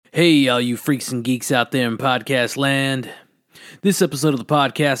Hey, all you freaks and geeks out there in podcast land. This episode of the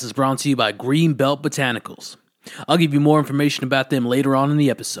podcast is brought to you by Greenbelt Botanicals. I'll give you more information about them later on in the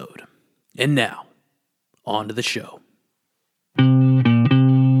episode. And now, on to the show.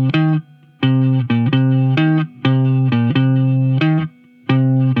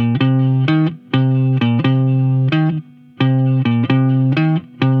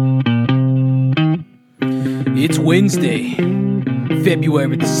 It's Wednesday,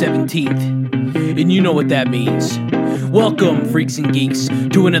 February the 17th, and you know what that means. Welcome, freaks and geeks,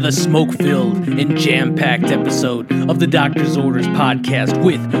 to another smoke-filled and jam-packed episode of the Doctor's Orders podcast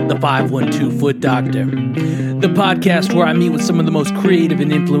with the 512 Foot Doctor. The podcast where I meet with some of the most creative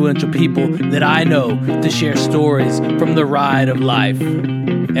and influential people that I know to share stories from the ride of life.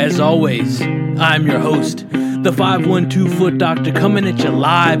 As always, I'm your host, the 512 Foot Doctor, coming at you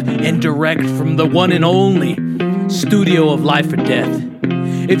live and direct from the one and only studio of Life or Death.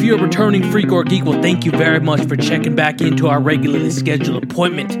 If you're a returning freak or geek, well, thank you very much for checking back into our regularly scheduled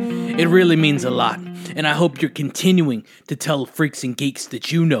appointment. It really means a lot, and I hope you're continuing to tell freaks and geeks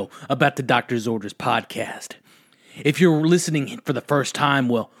that you know about the Doctor's Orders podcast. If you're listening for the first time,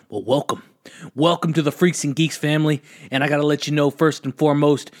 well, welcome. Welcome to the Freaks and Geeks family, and I gotta let you know, first and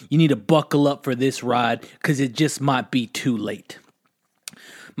foremost, you need to buckle up for this ride, because it just might be too late.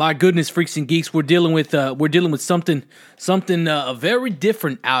 My goodness, freaks and geeks, we're dealing with something very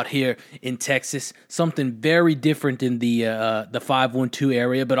different out here in Texas. Something very different in the 512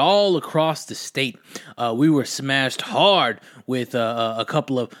 area, but all across the state, we were smashed hard with a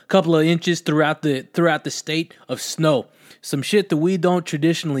couple of inches throughout the state of snow. Some shit that we don't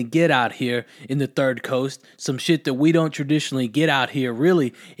traditionally get out here in the Third Coast. Some shit that we don't traditionally get out here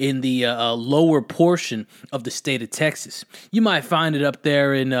really in the lower portion of the state of Texas. You might find it up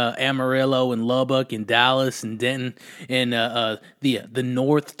there in Amarillo and Lubbock and Dallas and Denton and the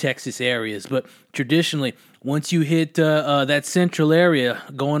North Texas areas. But traditionally, once you hit that central area,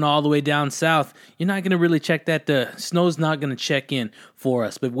 going all the way down south, you're not going to really check that. The snow's not going to check in for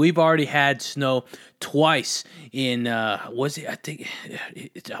us. But we've already had snow twice in, I want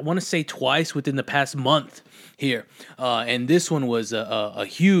to say twice within the past month here. And this one was a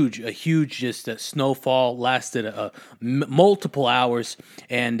huge just snowfall, lasted multiple hours,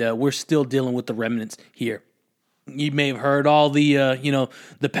 and we're still dealing with the remnants here. You may have heard all the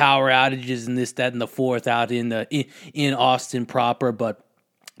the power outages and this, that, and the fourth out in Austin proper, but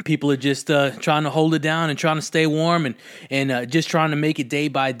people are just trying to hold it down and trying to stay warm and just trying to make it day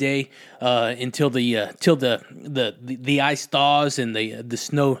by day until the ice thaws and the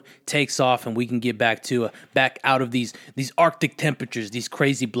snow takes off and we can get back out of these Arctic temperatures, these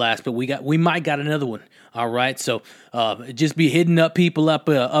crazy blasts. But we might got another one. All right, so just be hitting up people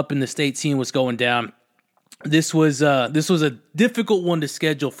up in the state, seeing what's going down. This was a difficult one to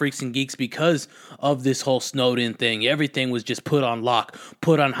schedule, freaks and geeks, because of this whole snowed in thing. Everything was just put on lock,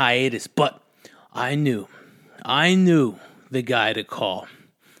 put on hiatus. But I knew the guy to call,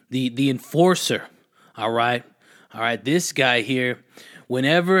 the enforcer. All right. This guy here,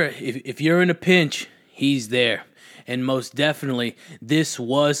 whenever if you're in a pinch, he's there, and most definitely this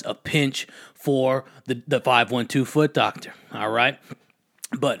was a pinch for the 512 Foot Doctor. All right,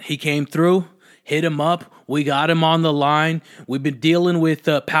 but he came through. Hit him up. We got him on the line. We've been dealing with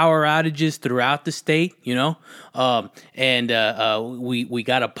power outages throughout the state, we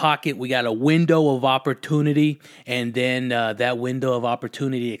got a pocket. We got a window of opportunity, and then that window of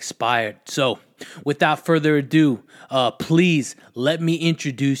opportunity expired. So, without further ado, please let me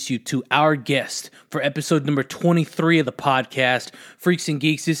introduce you to our guest for episode number 23 of the podcast, Freaks and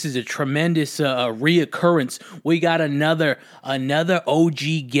Geeks. This is a tremendous reoccurrence. We got another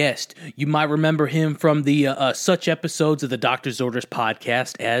OG guest. You might remember him from the such episodes of the Doctor's Orders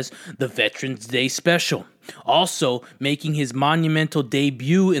podcast as the Veterans Day Special. Also making his monumental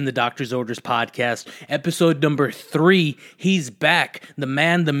debut in the Doctor's Orders podcast, episode number 3. He's back, the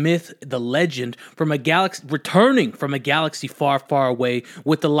man, the myth, the legend, returning from a galaxy far, far away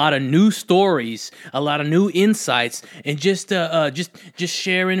with a lot of new stories, a lot of new insights, and just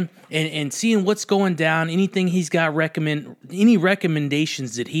sharing and seeing what's going down. Anything he's got any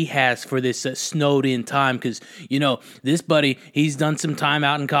recommendations that he has for this snowed in time, because this buddy, he's done some time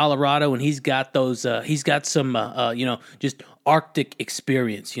out in Colorado, and he's got some just Arctic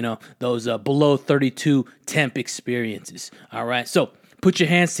experience, those below 32 temp experiences. All right, so put your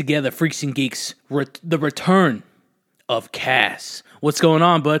hands together, freaks and geeks. The return of Cass. What's going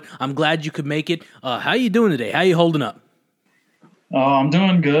on, bud? I'm glad you could make it. How you doing today? How you holding up? I'm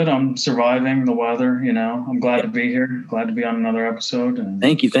doing good. I'm surviving the weather. I'm glad to be here. Glad to be on another episode. And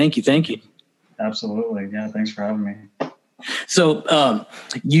Thank you. absolutely. Yeah. Thanks for having me. So,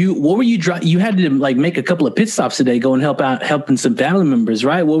 what were you driving? You had to like make a couple of pit stops today, go and helping some family members,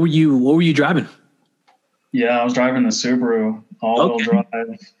 right? What were you driving? Yeah, I was driving the Subaru all-wheel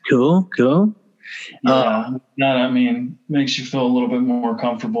drive. Cool. Yeah, that I mean makes you feel a little bit more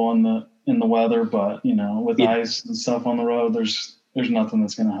comfortable in the weather, but with ice and stuff on the road, there's nothing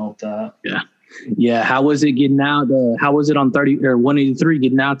that's going to help that. Yeah. How was it getting out? How was it on 30 or 183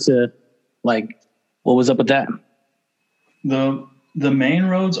 getting out to like? What was up with that? The main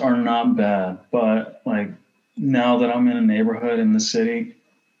roads are not bad, but like now that I'm in a neighborhood in the city,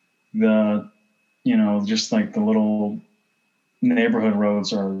 just like the little neighborhood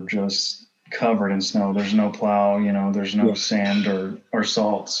roads are just covered in snow. There's no plow, there's no sand or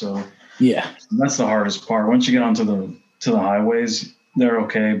salt. So that's the hardest part. Once you get onto the highways, they're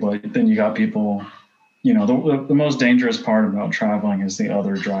okay, but then you got people, the most dangerous part about traveling is the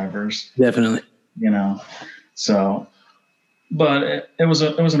other drivers. Definitely. So, but it was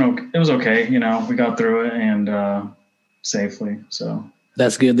okay. We got through it and safely. So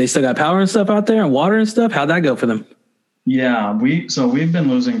that's good. They still got power and stuff out there and water and stuff. How'd that go for them? Yeah, we've been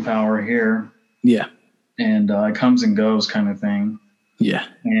losing power here. Yeah, and it comes and goes kind of thing. Yeah,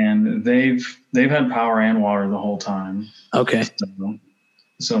 and they've had power and water the whole time. Okay,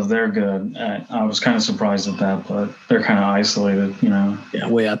 so they're good. I was kind of surprised at that, but they're kind of isolated, Yeah,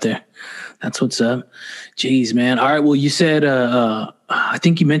 way out there. That's what's up. Jeez, man. All right. Well, you said I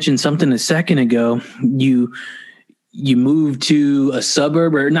think you mentioned something a second ago. You moved to a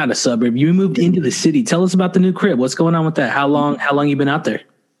suburb, or not a suburb. You moved into the city. Tell us about the new crib. What's going on with that? How long you been out there?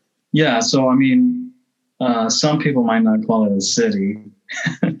 Yeah. So, I mean, some people might not call it a city.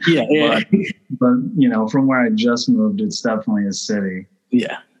 Yeah. but from where I just moved, it's definitely a city.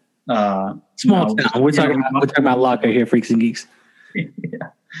 Yeah. Small town. We're talking about Locker here, Freaks and Geeks.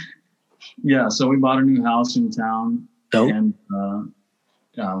 Yeah. So we bought a new house in town. Dope. And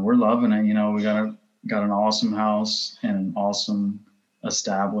we're loving it. We got an awesome house and an awesome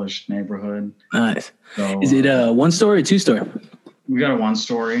established neighborhood. Nice. So, is it a 1-story or 2-story? We got a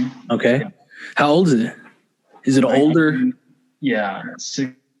 1-story. Okay. Yeah. How old is it? Is it older? Yeah,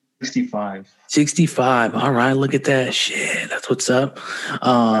 65. 65. All right, look at that. Shit, that's what's up.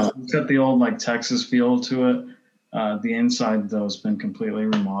 It's got the old like Texas feel to it. The inside though has been completely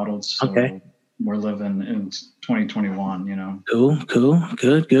remodeled. So we're living in 2021, Cool.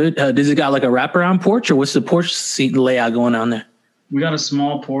 Good. Does it got like a wraparound porch, or what's the porch seat layout going on there? We got a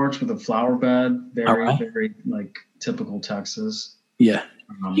small porch with a flower bed. Very, very like typical Texas. Yeah.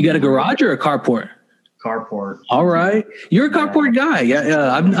 You got a garage or a carport? Carport. All right. You're a carport guy.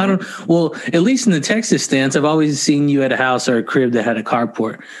 Yeah. I don't. Well, at least in the Texas stance, I've always seen you at a house or a crib that had a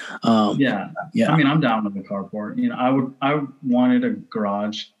carport. Yeah. I mean, I'm down with the carport. I wanted a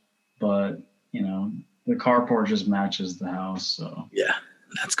garage, but the carport just matches the house. So yeah,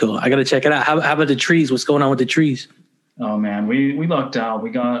 that's cool. I got to check it out. How about the trees? What's going on with the trees? Oh man, we lucked out. We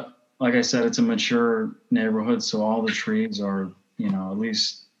got, like I said, it's a mature neighborhood, so all the trees are at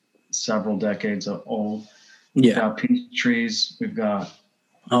least several decades old. Yeah. We've got peach trees. We've got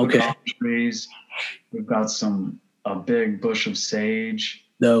pecan trees. We've got a big bush of sage.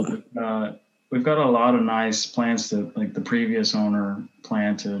 No. We've got a lot of nice plants that like the previous owner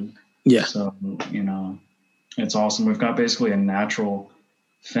planted. Yeah. So, it's awesome. We've got basically a natural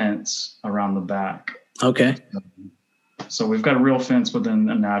fence around the back. Okay. So we've got a real fence, but then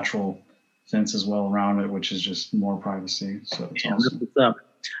a natural fence as well around it, which is just more privacy. So it's awesome. What's up?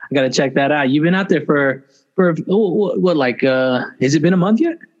 I got to check that out. You've been out there for what, like, has it been a month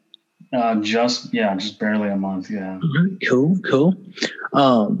yet? Just barely a month. Yeah. Cool.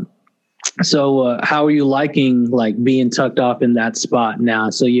 So how are you liking like being tucked off in that spot now?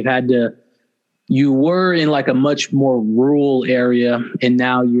 So you were in like a much more rural area, and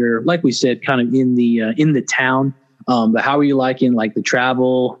now you're, like we said, kind of in the town. But how are you liking like the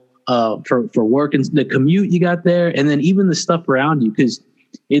travel for work and the commute you got there, and then even the stuff around you? Because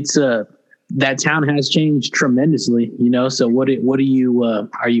it's that town has changed tremendously, So what are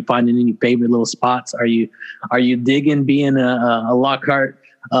you finding any favorite little spots? Are you digging being a Lockhart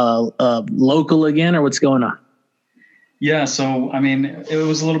local again, or what's going on? Yeah, so I mean, it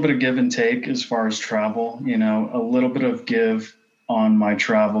was a little bit of give and take as far as travel. A little bit of give on my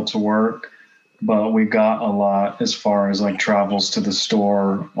travel to work, but we got a lot as far as like travels to the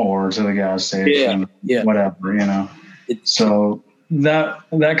store or to the gas station, whatever. So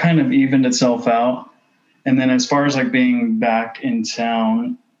that kind of evened itself out. And then as far as like being back in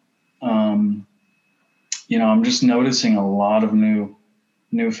town, I'm just noticing a lot of new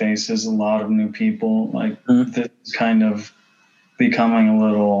faces, a lot of new people. Like this is kind of becoming a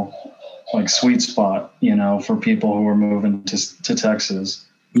little like sweet spot, for people who are moving to Texas.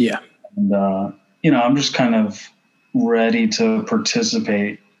 Yeah. And, I'm just kind of ready to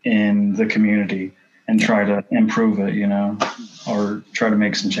participate in the community and try to improve it, or try to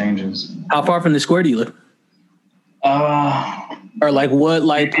make some changes. How far from the square do you live? Or like what,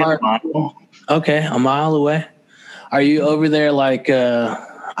 like part? Okay, a mile away. Are you over there like I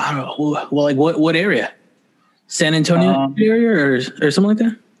don't know, well, like what area? San Antonio area or something like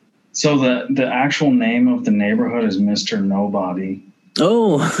that? So the actual name of the neighborhood is Mr. Nobody.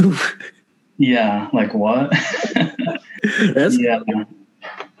 Oh. Yeah, like what? That's yeah.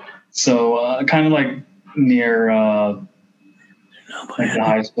 So kind of like near like the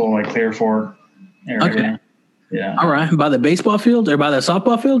high school, like Clear Fork area. Okay. Yeah. All right. By the baseball field or by the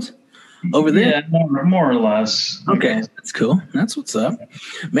softball fields? Over there? Yeah, more or less. Okay. That's cool. That's what's up.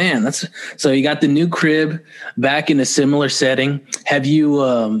 Man, so you got the new crib back in a similar setting. Have you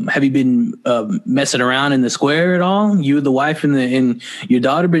been messing around in the square at all? You, the wife, and your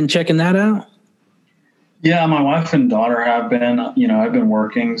daughter been checking that out? Yeah, my wife and daughter have been. I've been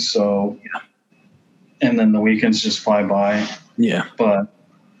working, so and then the weekends just fly by. Yeah. But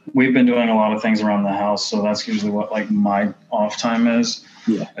we've been doing a lot of things around the house, so that's usually what like my off time is.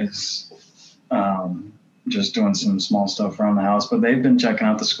 Yeah. It's just doing some small stuff around the house, but they've been checking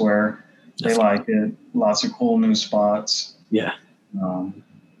out the square. They like it. Lots of cool new spots. Yeah.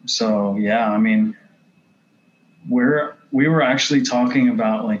 So yeah, I mean, we were actually talking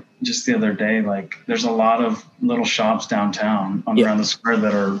about like just the other day, like there's a lot of little shops downtown around the square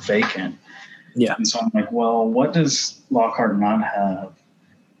that are vacant. Yeah. And so I'm like, well, what does Lockhart not have?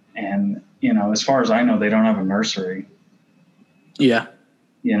 And, as far as I know, they don't have a nursery. Yeah.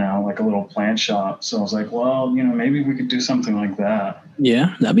 Like a little plant shop. So I was like, well, maybe we could do something like that.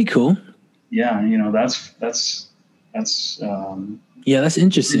 Yeah, that'd be cool. Yeah, that's yeah, that's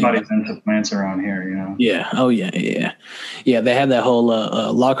interesting. Everybody's into plants around here, Yeah. Oh, yeah. Yeah, they have that whole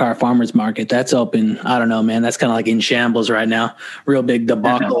Lockhart Farmers Market. That's open. I don't know, man. That's kind of like in shambles right now. Real big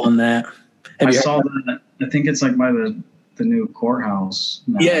debacle on that. I saw that. I think it's like by the new courthouse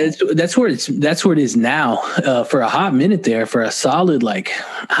now. Yeah, that's where it is now. For a hot minute there, for a solid, like,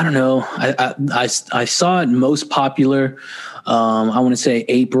 I don't know. I saw it most popular. I want to say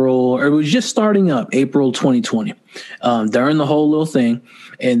April, or it was just starting up April 2020, during the whole little thing.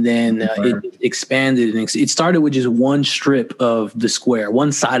 And then it expanded, and it started with just one strip of the square,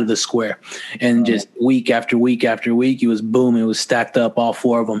 one side of the square. And just week after week after week, it was boom. It was stacked up, all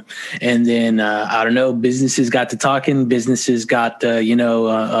four of them. And then, I don't know, businesses got to talking. Businesses got, I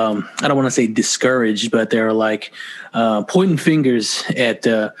don't want to say discouraged, but they were like pointing fingers at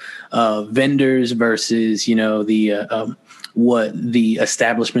vendors versus, what the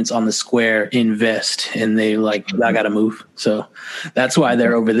establishments on the square invest, and they like, I got to move. So that's why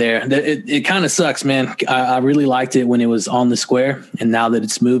they're over there. It kind of sucks, man. I really liked it when it was on the square, and now that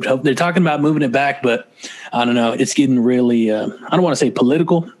it's moved, they're talking about moving it back, but I don't know. It's getting really, I don't want to say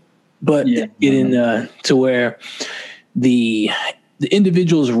political, but getting to where the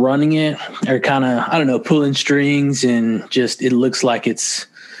individuals running it are kind of, I don't know, pulling strings, and just, it looks like it's,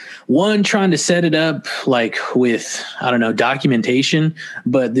 one, trying to set it up like with, I don't know, documentation,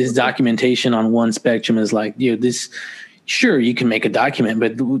 but this documentation on one spectrum is like, this, sure, you can make a document,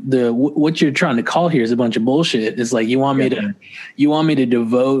 but what you're trying to call here is a bunch of bullshit. It's like, you want me to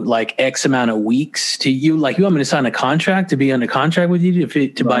devote like X amount of weeks to you? Like, you want me to sign a contract to be under contract with you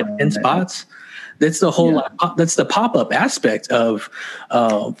to buy 10 spots? That's the whole, that's the pop-up aspect of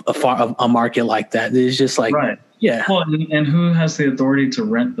a market like that. It's just like, right. Yeah. Well, and who has the authority to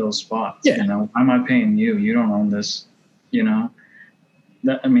rent those spots? Yeah. Why am I paying you? You don't own this.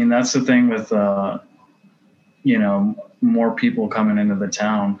 That's the thing with more people coming into the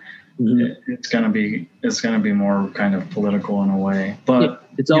town. Mm-hmm. It's gonna be more kind of political in a way. But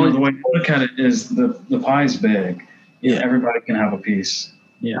it's always, the way I look at it is the pie's big. Yeah. Everybody can have a piece.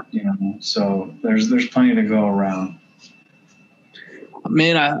 Yeah. So there's plenty to go around.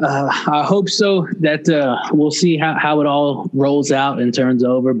 Man, I hope so. That we'll see how it all rolls out and turns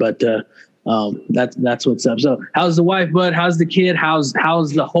over. But that's what's up. So, how's the wife, bud? How's the kid? How's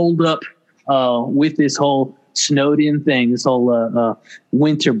the hold up with this whole snowed-in thing? This whole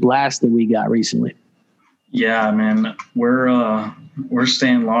winter blast that we got recently. Yeah, man, we're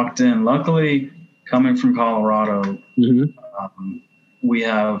staying locked in. Luckily, coming from Colorado, we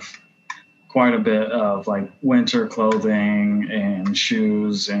have quite a bit of like winter clothing and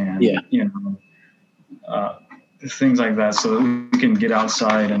shoes and things like that, so that we can get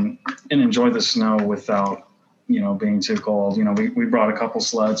outside and enjoy the snow without being too cold. We brought a couple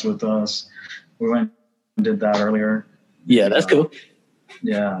sleds with us. We went and did that earlier. Yeah, that's cool.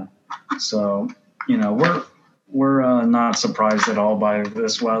 Yeah, So, we're not surprised at all by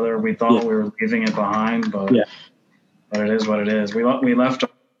this weather. We thought we were leaving it behind, but it is what it is. We left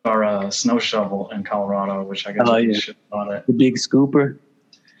our snow shovel in Colorado, which I guess we should have bought it. The big scooper.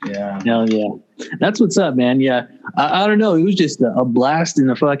 Yeah. Hell yeah. That's what's up, man. Yeah. I don't know. It was just a blast in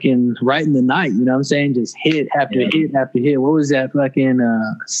the fucking right in the night. You know what I'm saying? Just hit after hit after hit. What was that fucking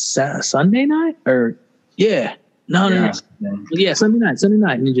Sunday night? Or No. Yeah, Sunday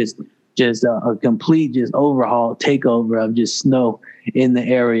night. And just a complete just overhaul, takeover of just snow in the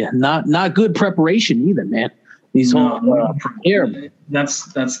area. Not good preparation either, man. These whole terrible. That's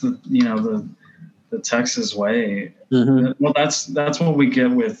the Texas way. Mm-hmm. Well, that's what we get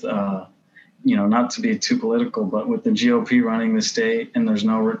with not to be too political, but with the GOP running the state and there's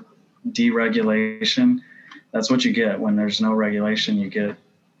no deregulation, that's what you get. When there's no regulation, you get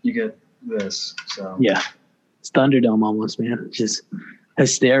this. So yeah, it's Thunderdome almost, man. Just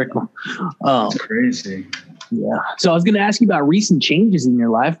hysterical. It's crazy. Yeah. So I was going to ask you about recent changes in your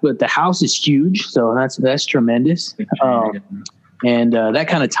life, but the house is huge, so that's tremendous. And that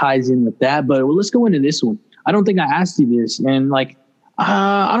kind of ties in with that. But let's go into this one. I don't think I asked you this, and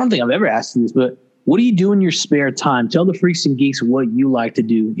I don't think I've ever asked you this, but what do you do in your spare time? Tell the freaks and geeks what you like to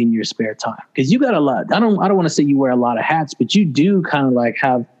do in your spare time, because you got a lot. I don't want to say you wear a lot of hats, but you do kind of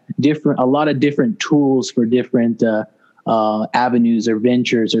have a lot of different tools for different avenues or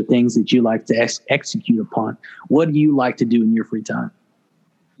ventures or things that you like to execute upon. What do you like to do in your free time?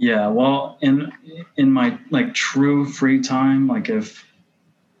 Yeah, well, in my true free time, if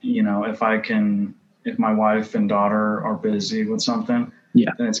my wife and daughter are busy with something,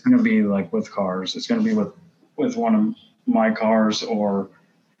 then it's going to be with cars. It's going to be with one of my cars, or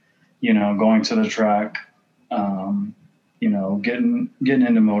going to the track, getting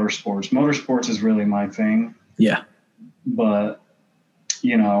into motorsports. Motorsports is really my thing. Yeah. But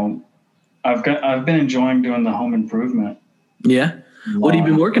I've been enjoying doing the home improvement. Yeah. What have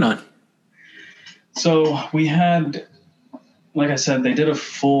you been working on? So we had, like I said, they did a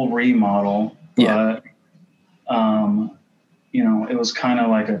full remodel. But, it was kind of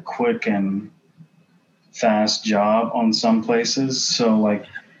like a quick and fast job on some places. So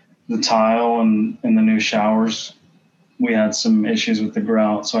the tile and the new showers, we had some issues with the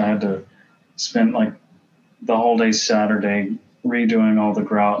grout. So I had to spend the whole day Saturday redoing all the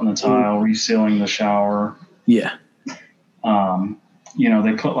grout and the tile, resealing the shower. Yeah.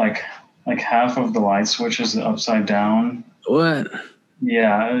 They put half of the light switches upside down. What?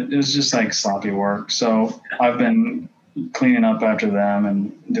 Yeah, it was just sloppy work. So I've been cleaning up after them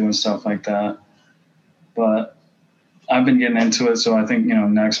and doing stuff like that. But I've been getting into it. So I think,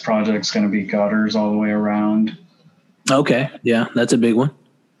 next project's going to be gutters all the way around. Okay. Yeah, that's a big one.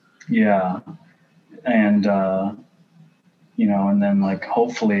 Yeah. And, and then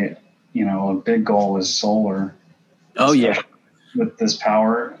hopefully, a big goal is solar. Oh, yeah. With this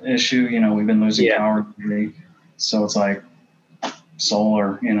power issue, we've been losing power lately. So it's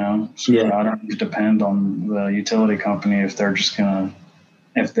solar, so I don't need to depend on the utility company if they're just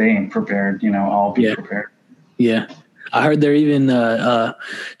if they ain't prepared, I'll be prepared. Yeah. I heard they're even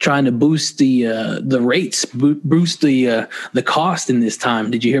trying to boost the rates, boost the cost in this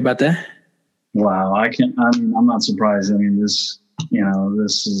time. Did you hear about that? Wow. I'm not surprised. I mean, this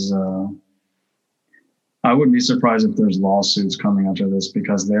is, I wouldn't be surprised if there's lawsuits coming after this,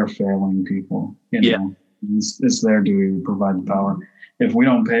 because they're failing people. It's their duty to provide the power. If we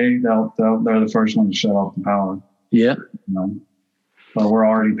don't pay, they're the first one to shut off the power. Yeah. But we're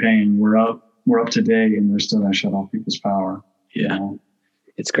already paying. We're up to date, and they're still going to shut off people's power. Yeah.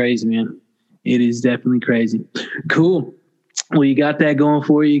 It's crazy, man. It is definitely crazy. Cool. Well, you got that going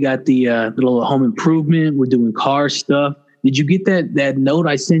for you. You got the little home improvement. We're doing car stuff. Did you get that note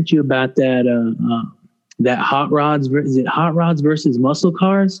I sent you about that hot rods? Is it hot rods versus muscle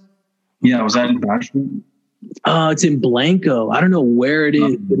cars? Yeah, was that in Bachelor? It's in Blanco. I don't know where it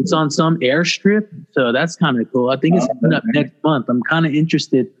is, but it's on some airstrip. So that's kind of cool. I think it's coming up next month. I'm kind of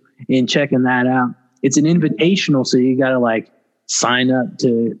interested in checking that out. It's an invitational, so you got to sign up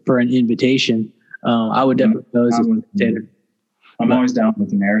for an invitation. I would definitely go as a spectator. I'm always down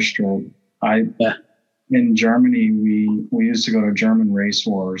with an airstrip. In Germany, we used to go to German Race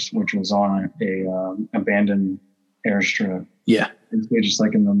Wars, which was on a abandoned airstrip. Yeah. It's just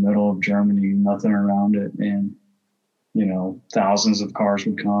in the middle of Germany, nothing around it. And, thousands of cars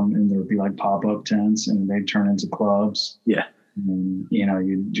would come, and there would be pop-up tents, and they'd turn into clubs. Yeah. And,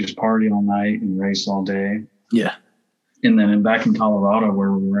 you'd just party all night and race all day. Yeah. And then back in Colorado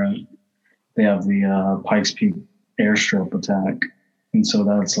where we were at, they have the Pikes Peak airstrip attack. And so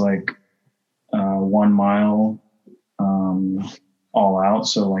that's 1 mile, all out.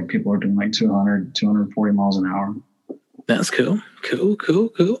 So like people are doing like 200, 240 miles an hour. That's cool.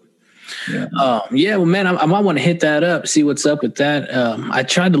 Cool. Yeah. Well, man, I might want to hit that up, see what's up with that. I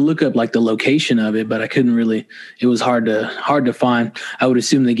tried to look up like the location of it, but I couldn't really. It was hard to find. I would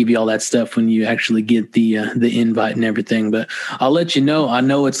assume they give you all that stuff when you actually get the invite and everything. But I'll let you know. I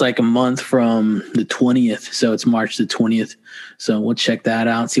know it's like a month from the 20th, so it's March the 20th. So we'll check that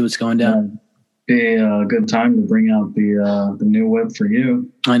out, see what's going down. Be a good time to bring out the new whip for you.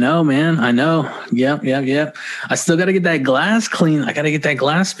 I know, man. I know. Yep. I still got to get that glass clean. I got to get that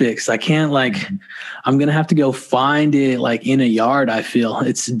glass fixed. I can't I'm going to have to go find it like in a yard. I feel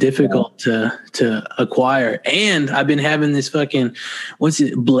it's difficult to acquire. And I've been having this fucking,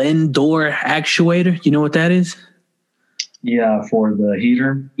 blend door actuator. You know what that is? Yeah. For the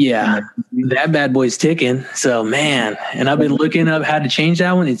heater. Yeah. That bad boy's ticking. So man, and I've been looking up how to change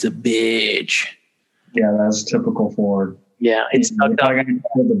that one. It's a bitch. Yeah. That's typical Ford. Yeah, it's tucked up. I got to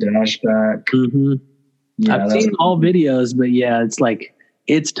put the dash back. Mm-hmm. Yeah, I've seen all videos, but yeah, it's like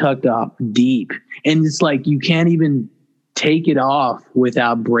it's tucked up deep, and it's like you can't even take it off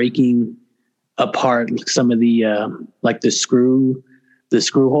without breaking apart some of the like the screw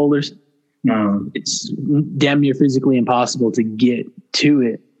holders. No. It's damn near physically impossible to get to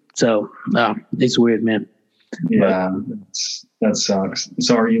it. So it's weird, man. Yeah, that sucks.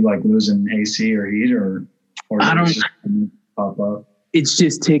 So are you like losing AC or heat or I don't just pop up? It's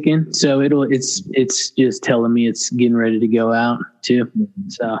just ticking. So it's just telling me it's getting ready to go out too. Mm-hmm.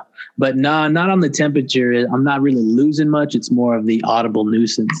 So, but not on the temperature. I'm not really losing much. It's more of the audible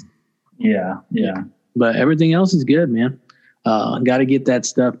nuisance. Yeah. But everything else is good, man. Got to get that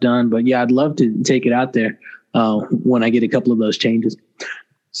stuff done. But yeah, I'd love to take it out there when I get a couple of those changes.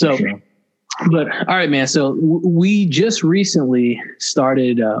 So, sure. But all right, man. So we just recently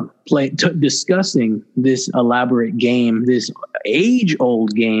started discussing this elaborate game, this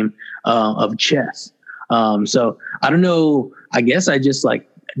age-old game of chess. So I don't know. I guess I just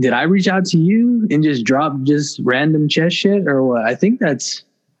did I reach out to you and just drop just random chess shit or what? I think I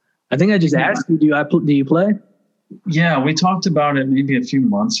just asked you. Do you play? Yeah, we talked about it maybe a few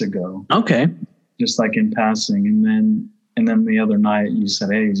months ago. Okay. Just like in passing, and then the other night you said,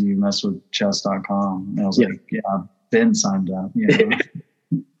 "Hey, do you mess with chess.com?" And I was like, "Yeah, I've been signed up." You know?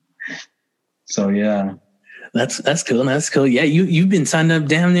 So yeah, that's cool. That's cool. Yeah, you've been signed up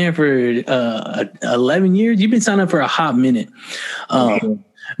down there for 11 years. You've been signed up for a hot minute. Sure.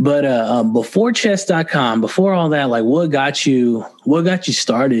 But before chess.com, before all that, like what got you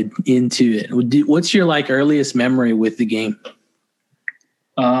started into it? What's your earliest memory with the game?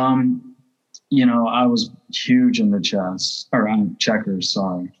 I was huge into chess or checkers.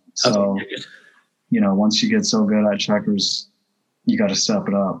 Sorry. So, okay. Once you get so good at checkers, you got to step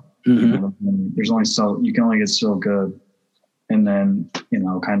it up. Mm-hmm. You can only get so good. And then,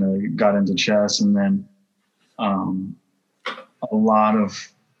 kind of got into chess, and then, a lot of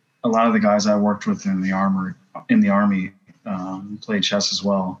the guys I worked with in the army played chess as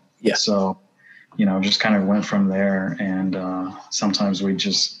well. Yeah. So, just kind of went from there. And sometimes we'd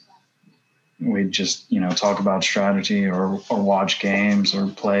just talk about strategy or watch games or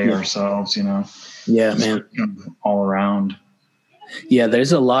play ourselves. Yeah, man. All around. Yeah,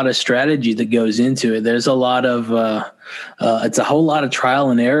 there's a lot of strategy that goes into it. There's a lot of it's a whole lot of trial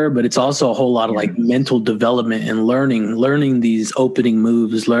and error, but it's also a whole lot of mental development and learning these opening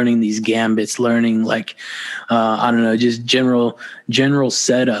moves, learning these gambits, learning I don't know, just general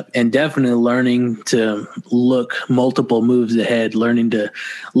setup, and definitely learning to look multiple moves ahead, learning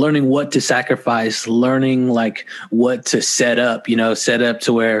what to sacrifice, learning what to set up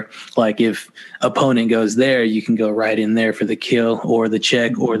to where if opponent goes there, you can go right in there for the kill or the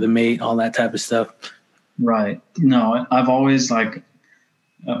check or the mate, all that type of stuff. Right. No, I've always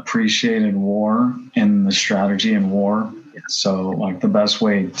appreciated war and the strategy in war. Yeah. So the best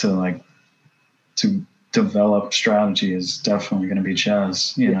way to develop strategy is definitely going to be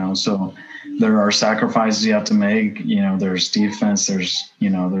chess, so there are sacrifices you have to make, there's defense, there's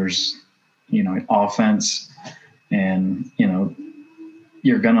offense, and,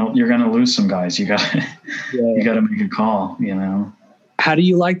 you're gonna lose some guys. You gotta make a call. How do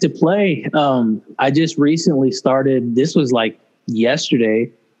you like to play? I just recently started. This was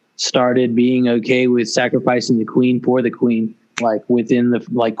yesterday. Started being okay with sacrificing the queen for the queen, within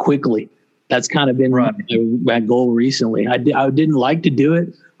the quickly. That's kind of been my goal recently. I didn't like to do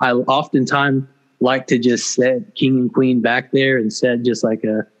it. I oftentimes like to just set king and queen back there and set just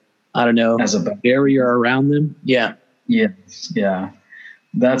as a barrier around them. Yeah. Yeah.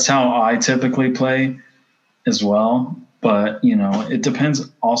 That's how I typically play as well. But, you know, it depends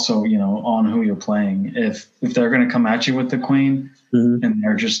also, you know, on who you're playing. If they're going to come at you with the queen and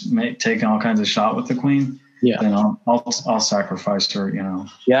they're just taking all kinds of shot with the queen, then I'll sacrifice her, you know.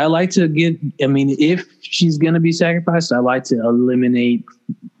 Yeah, I like to if she's going to be sacrificed, I like to eliminate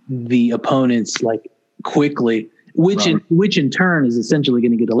the opponents like quickly, which in turn is essentially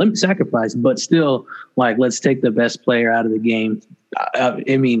going to get sacrificed, but still, like, let's take the best player out of the game.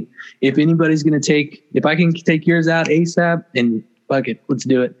 I mean, if anybody's going to if I can take yours out ASAP, and fuck it, let's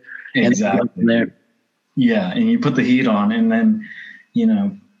do it. Exactly. And there. Yeah. And you put the heat on, and then, you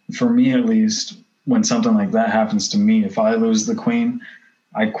know, for me, at least, when something like that happens to me, if I lose the queen,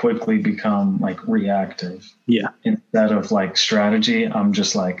 I quickly become like reactive. Yeah. Instead of like strategy, I'm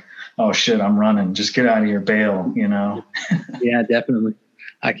just like, oh shit, I'm running. Just get out of here, bail, you know? Yeah, definitely.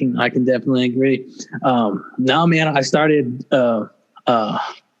 I can definitely agree. Now, man, I started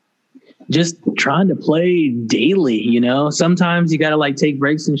just trying to play daily, you know. Sometimes you got to like take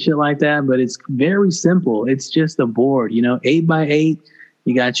breaks and shit like that, but it's very simple. It's just a board, you know, 8x8.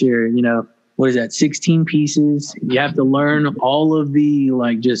 You got your, you know, what is that, 16 pieces. You have to learn all of the,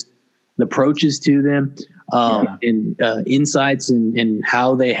 like, just the approaches to them, and insights and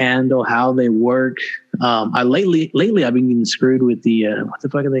how they handle, how they work. Lately I've been getting screwed with the, what the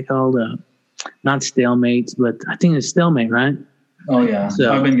fuck are they called? Not stalemates, but I think it's stalemate, right? Oh yeah.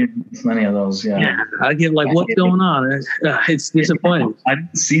 So, I've been getting many of those. Yeah. I get like, what's going on? It's disappointing. I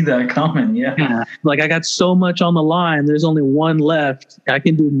didn't see that coming. Yeah. Like, I got so much on the line. There's only one left. I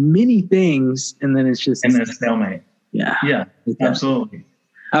can do many things. And then it's just, and then stalemate. Yeah. Yeah, absolutely.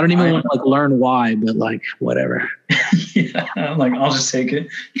 I don't even want to like learn why, but like, whatever. Yeah. Like, I'll just take it.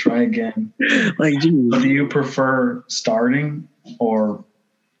 Try again. Like, geez. Do you prefer starting or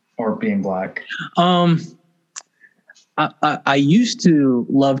being black? I used to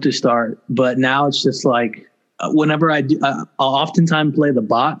love to start, but now it's just like, whenever I do, I'll oftentimes play the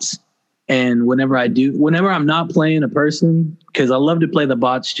bots. And whenever I'm not playing a person, because I love to play the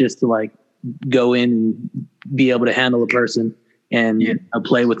bots just to like go in and be able to handle a person and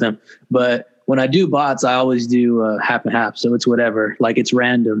play with them. But when I do bots, I always do half and half. So it's whatever, like, it's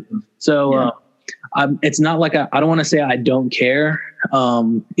random. So it's not like I don't want to say I don't care.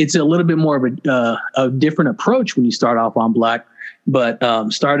 It's a little bit more of a different approach when you start off on black, but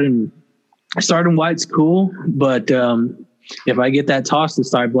starting white's cool. But if I get that toss to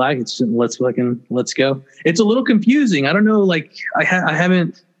start black, it's just, let's go. It's a little confusing. I don't know. Like, I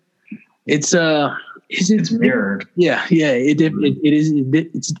haven't. It's mirrored. Yeah. It is.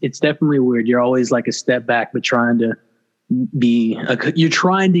 It's definitely weird. You're always like a step back, but trying to you're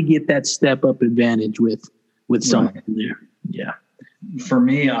trying to get that step up advantage with something there. Yeah. For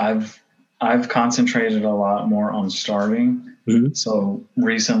me, I've concentrated a lot more on starting. Mm-hmm. So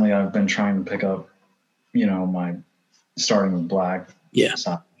recently I've been trying to pick up, you know, my starting with black. Yeah.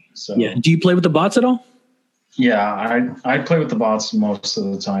 So yeah. Do you play with the bots at all? Yeah, I play with the bots most of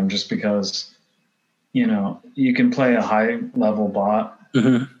the time, just because, you know, you can play a high level bot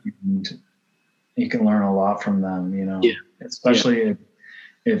and you can learn a lot from them, you know, especially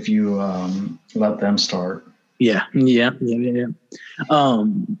if you let them start. Yeah.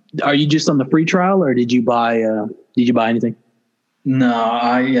 Are you just on the free trial, or did you buy anything? No,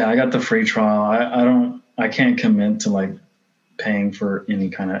 I got the free trial. I can't commit to like paying for any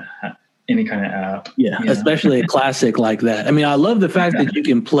kind of app. Yeah, especially a classic like that. I mean, I love the fact that you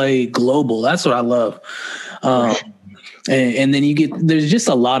can play global. That's what I love. And then there's just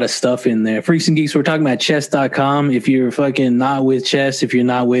a lot of stuff in there. Freaks and Geeks, we're talking about chess.com. If you're fucking not with chess, if you're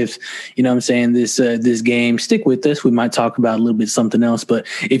not with, you know what I'm saying, this game, stick with us. We might talk about a little bit something else. But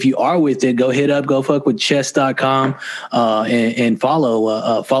if you are with it, go fuck with chess.com and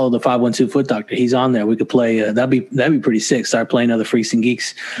follow the 512 Foot Doctor. He's on there. We could play. That'd be pretty sick. Start playing other Freaks and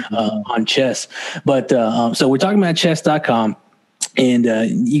Geeks on chess. But so we're talking about chess.com. And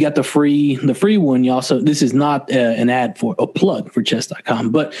you got the free one. You also, this is not an ad for a plug for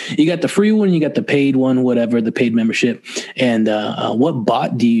chess.com, but you got the free one, you got the paid one, whatever, the paid membership. And what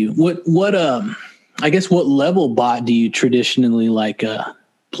bot do you, what level bot do you traditionally like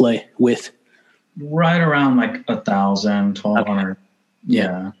play with? Right around like 1,000, 1,200. Okay.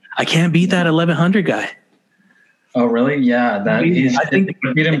 Yeah. I can't beat that 1,100 guy. Oh, really? Yeah. I think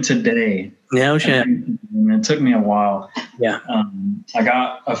I beat him today. No shit. It took me a while. Yeah. I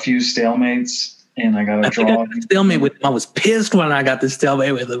got a few stalemates and I got a draw. Stalemate with him. I was pissed when I got the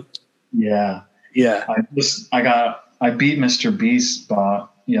stalemate with him. Yeah. Yeah. I beat Mr. Beast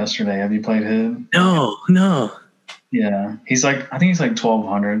bot yesterday. Have you played him? No. Yeah, I think he's like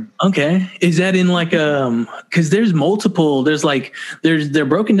 1,200. Okay. Is that in like because there's multiple, they're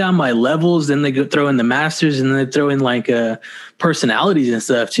broken down by levels, then they throw in the masters, and then they throw in like personalities and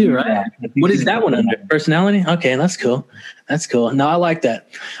stuff too, right? Yeah, What is that one under? Personality? Okay, that's cool. That's cool. No, I like that.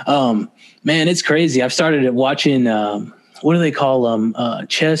 Man, it's crazy. I've started watching what do they call them?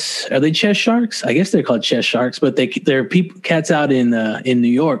 Chess? Are they chess sharks? I guess they're called chess sharks, but they're cats out in New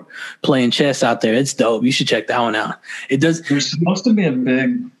York playing chess out there. It's dope. You should check that one out. It does. There's supposed to be a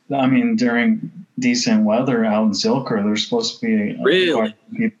big. I mean, during decent weather out in Zilker, there's supposed to be really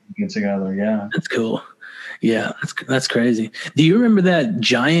people get together. Yeah, that's cool. Yeah, that's crazy. Do you remember that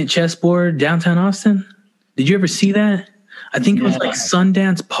giant chessboard downtown Austin? Did you ever see that? I think it was like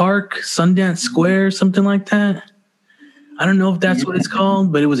Sundance Park, Sundance Square, something like that. I don't know if that's what it's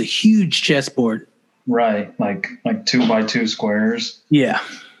called, but it was a huge chessboard. Right, like 2x2 squares. Yeah,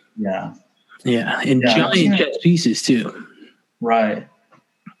 yeah, and giant chess pieces too. Right.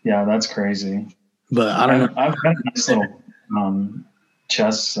 Yeah, that's crazy. But I don't know. I've got this little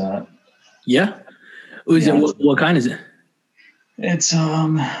chess set. Yeah. What kind is it? It's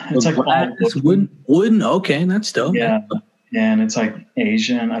like glass, wooden. Okay, that's dope. Yeah, and it's like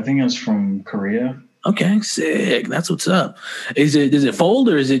Asian. I think it was from Korea. Okay, sick. That's what's up. Does it fold,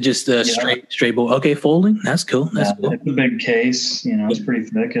 or is it just a straight board? Okay, folding. That's cool. That's cool. It's a big case. It's pretty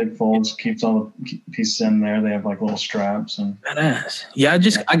thick. It folds, keeps all the pieces in there. They have like little straps and badass. Yeah,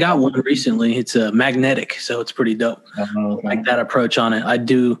 I got one recently. It's magnetic, so it's pretty dope. Okay. I like that approach on it.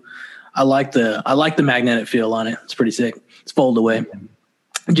 I like the magnetic feel on it. It's pretty sick. It's fold away.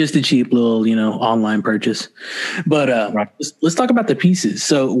 Just a cheap little, online purchase. But right. let's talk about the pieces.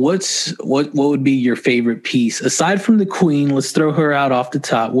 So what would be your favorite piece aside from the queen? Let's throw her out off the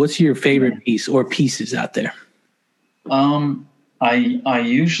top. What's your favorite piece or pieces out there? I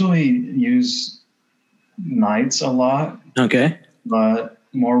usually use knights a lot. Okay. But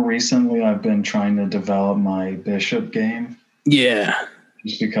more recently, I've been trying to develop my bishop game. Yeah.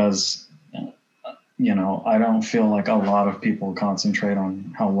 Just because, I don't feel like a lot of people concentrate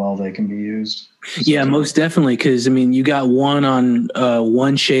on how well they can be used. Yeah, most definitely. Because you got one on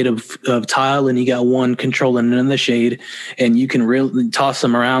one shade of tile, and you got one controlling another shade, and you can really toss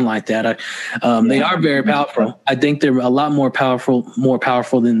them around like that. They are very powerful. I think they're a lot more powerful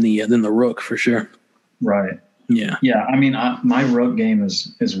than the rook for sure. Right. Yeah. Yeah. My rook game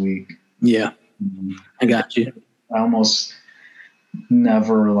is weak. Yeah. I got you. I almost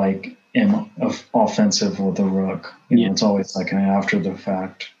never am offensive with the rook. It's always like an after the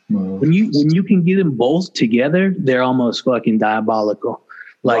fact move. When you can get them both together, they're almost fucking diabolical.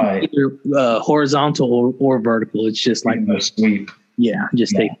 Either horizontal or vertical. It's just like a sweep. Yeah,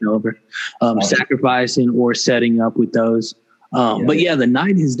 just taking over, sacrificing or setting up with those. But yeah, the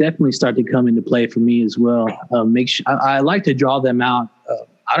knight has definitely started to come into play for me as well. I like to draw them out.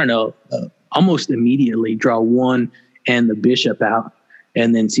 Almost immediately. Draw one and the bishop out,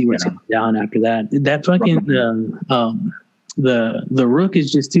 and then see what's going down after that. That fucking the rook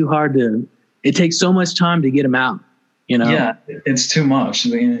is just too hard to. It takes so much time to get him out. Yeah, it's too much.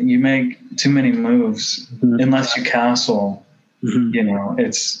 You make too many moves unless you castle. Mm-hmm.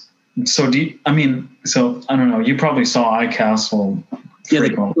 It's so deep. So I don't know. You probably saw I castle. Yeah, the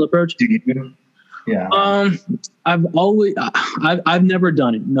castle approach. Do you? Yeah. I've never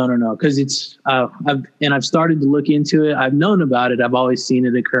done it. No. Because it's I've started to look into it. I've known about it. I've always seen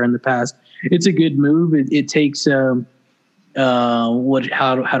it occur in the past. It's a good move. It takes how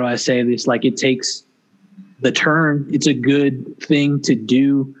do I say this? Like, it takes the turn. It's a good thing to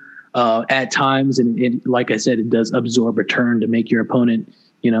do at times, and it, like I said, it does absorb a turn to make your opponent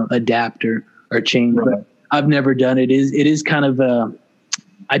adapt or change. Right. But I've never done it. It is kind of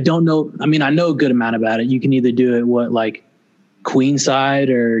I don't know. I know a good amount about it. You can either do it queen side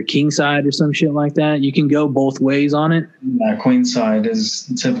or king side or some shit like that. You can go both ways on it. Yeah, queen side is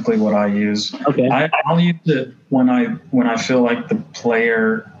typically what I use. Okay. I'll use it when I feel like the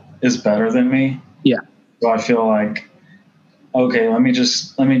player is better than me. Yeah. So I feel like, okay, let me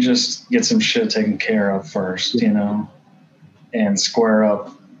just get some shit taken care of first, and square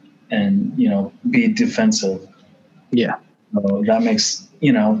up and, be defensive. Yeah. So that makes,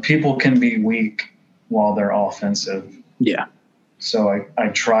 people can be weak while they're offensive. Yeah. So I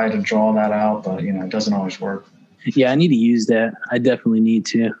try to draw that out, but, it doesn't always work. Yeah, I need to use that. I definitely need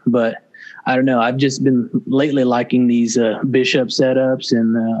to. But I don't know. I've just been lately liking these bishop setups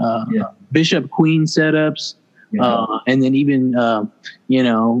and bishop queen setups. Yeah. And then even, knight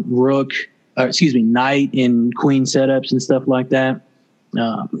and queen setups and stuff like that.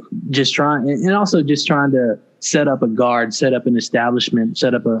 Just trying to set up a guard, set up an establishment,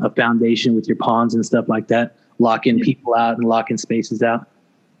 set up a foundation with your pawns and stuff like that. locking people out and locking spaces out.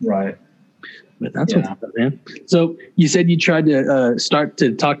 Right. But that's what's up, man. So you said you tried to start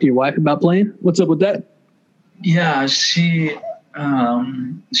to talk to your wife about playing. What's up with that? Yeah, she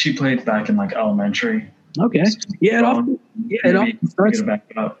played back in like elementary. Okay. Yeah, it often starts. Get it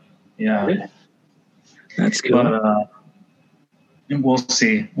back up. Yeah. That's cool. But we'll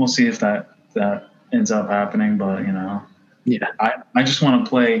see. We'll see if that ends up happening. But I just want to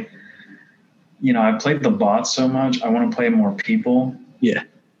play. I played the bot so much. I want to play more people. Yeah.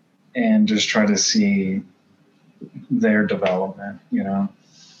 And just try to see their development. Yeah,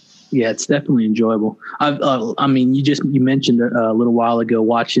 it's definitely enjoyable. You mentioned a little while ago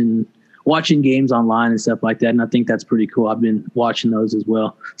watching games online and stuff like that, and I think that's pretty cool. I've been watching those as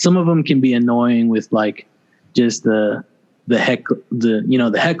well. Some of them can be annoying with like just the heckling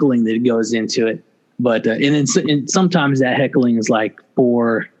that goes into it, but and sometimes that heckling is like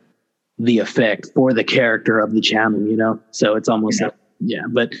for the effect, for the character of the channel, So it's almost like. Yeah,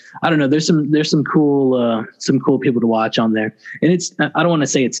 but I don't know. There's some cool people to watch on there, and I don't want to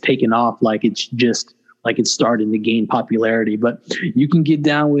say it's taken off like it's just like it's starting to gain popularity, but you can get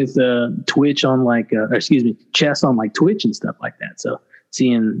down with Twitch on chess on like Twitch and stuff like that. So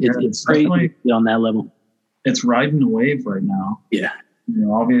it's great on that level. It's riding a wave right now. Yeah,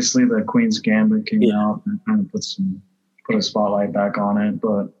 obviously the Queen's Gambit came out and kind of put a spotlight back on it,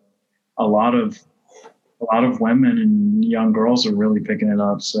 but a lot of women and young girls are really picking it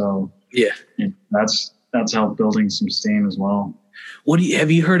up. So that's helped building some steam as well. Have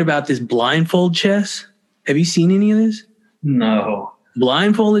you heard about this blindfold chess? Have you seen any of this? No.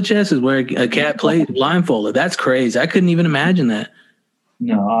 Blindfolded chess is where a cat plays blindfolded. That's crazy. I couldn't even imagine that.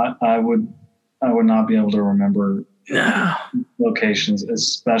 No, I would not be able to remember locations,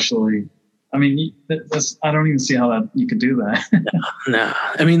 especially. I mean, I don't even see how that you could do that. No.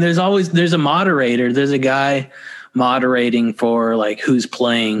 I mean, there's a moderator. There's a guy moderating for like who's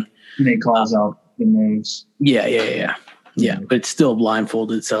playing. And he calls out the names. Yeah. But it's still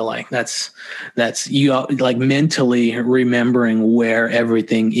blindfolded. So like that's you like mentally remembering where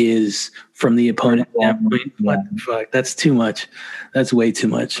everything is from the opponent standpoint. What the fuck? That's too much. That's way too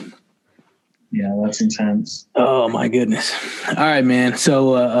much. Yeah, that's intense. Oh my goodness! All right, man.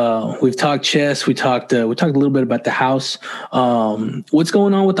 So we've talked chess. We talked a little bit about the house. What's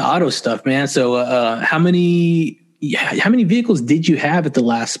going on with the auto stuff, man? So how many vehicles did you have at the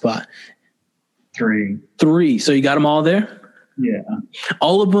last spot? 3. So you got them all there? Yeah.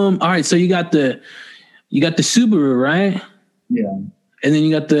 All of them. All right. So you got the Subaru, right? Yeah. And then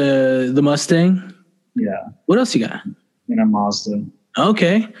you got the Mustang. Yeah. What else you got? And a Mazda.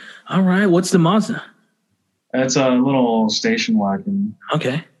 Okay. All right. What's the Mazda? It's a little station wagon.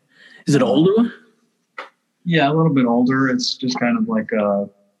 Okay. Is it an older one? Yeah, a little bit older. It's just kind of like a,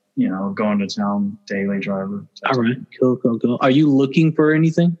 going to town daily driver. All right. Cool. Are you looking for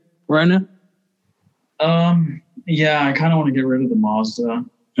anything right now? Yeah, I kind of want to get rid of the Mazda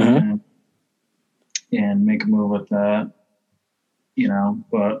and make a move with that,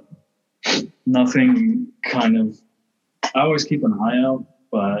 but nothing kind of. I always keep an eye out,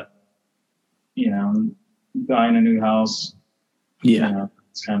 but buying a new house,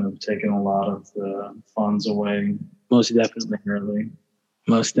 it's kind of taking a lot of the funds away. Most definitely.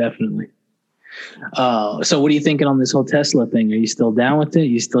 So what are you thinking on this whole Tesla thing? Are you still down with it? Are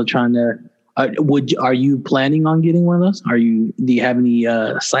you still trying to? Are you planning on getting one of those? Do you have any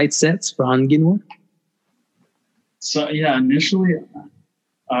sight sets on getting one? So yeah, initially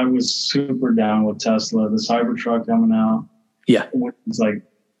I was super down with Tesla. The Cybertruck coming out. Yeah. It's like,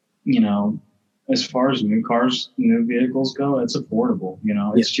 as far as new vehicles go, it's affordable.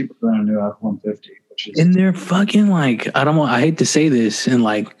 It's cheaper than a new F-150. And they're fucking like, I hate to say this and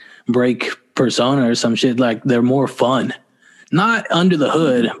like break persona or some shit. Like they're more fun. Not under the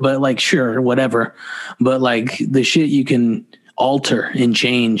hood, but like, sure, whatever. But like the shit you can alter and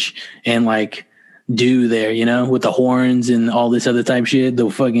change and like do there, with the horns and all this other type shit, the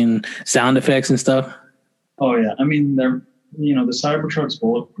fucking sound effects and stuff. Oh yeah. I mean, they're, the Cybertruck's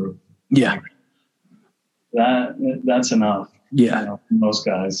bulletproof. Yeah. That's enough. Yeah. For most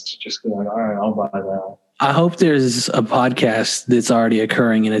guys to just go like, all right, I'll buy that. I hope there's a podcast that's already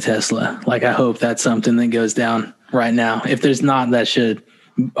occurring in a Tesla. Like, I hope that's something that goes down right now. If there's not, that should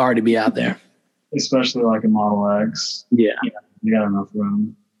already be out there. Especially like a Model X. Yeah. You got enough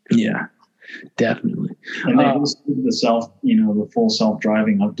room. Yeah, definitely. And they just did the full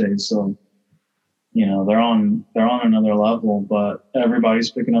self-driving update. So, they're on another level, but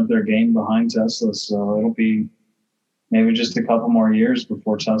everybody's picking up their game behind Tesla. So it'll be maybe just a couple more years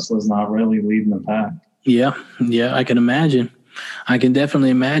before Tesla's not really leading the pack. Yeah, I can imagine. I can definitely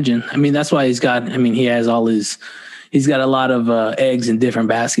imagine. I mean, that's why he's got a lot of eggs in different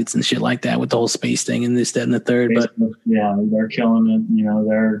baskets and shit like that with the whole space thing and this, that, and the third. But yeah, they're killing it. You know,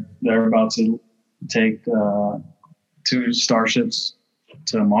 they're about to take 2 starships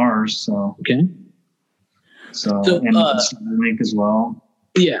to Mars. So okay. So and Starlink as well.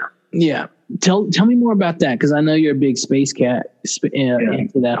 Yeah. Tell me more about that, because I know you're a big space cat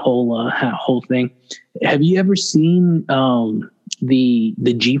into that whole thing. Have you ever seen the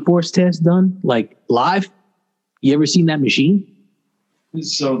G-force test done like live? You ever seen that machine?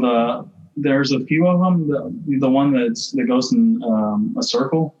 So there's a few of them. The one that goes in a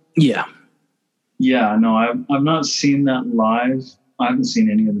circle. Yeah. Yeah. No, I've not seen that live. I haven't seen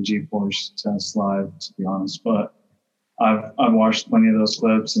any of the G-force tests live, to be honest. But I've watched plenty of those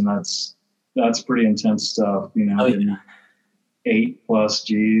clips, and that's pretty intense stuff. You know,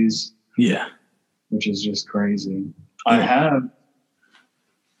 8+ Gs. Yeah. Which is just crazy. Yeah. I have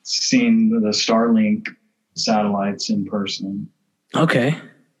seen the Starlink satellites in person. Okay.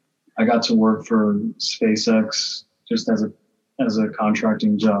 I got to work for SpaceX just as a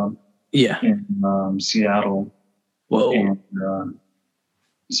contracting job. Yeah. In Seattle. Whoa. And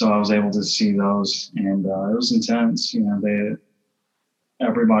so I was able to see those, and it was intense. You know,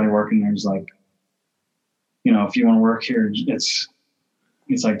 everybody working there is like, you know, if you want to work here, it's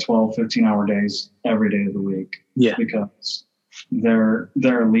like 12, 15-hour days every day of the week. Yeah. Because they're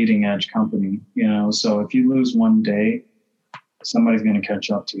a leading edge company, you know. So if you lose one day, somebody's going to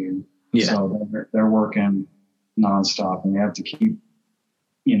catch up to you. Yeah. So they're working nonstop, and they have to keep,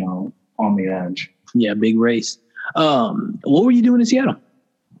 you know, on the edge. Yeah, big race. What were you doing in Seattle?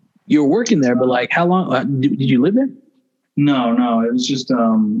 You were working there, but like, how long did you live there? No, it was just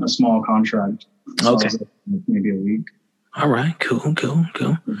a small contract. So okay, maybe a week. All right, cool.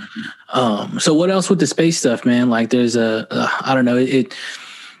 So what else with the space stuff, man? Like, there's I don't know,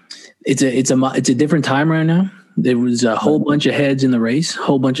 it's a different time right now. There was a whole bunch of heads in the race,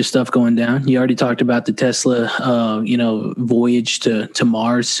 whole bunch of stuff going down. You already talked about the Tesla, voyage to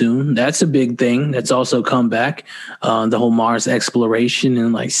Mars soon. That's a big thing. That's also come back. The whole Mars exploration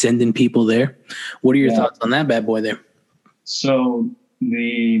and like sending people there. What are your thoughts on that bad boy there? So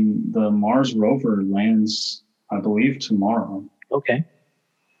the Mars rover lands, I believe, tomorrow. Okay.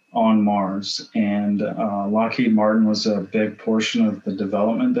 On Mars, and Lockheed Martin was a big portion of the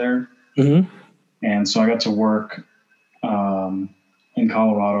development there. Mm-hmm. And so I got to work in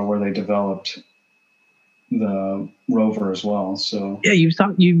Colorado where they developed the rover as well. So yeah, you've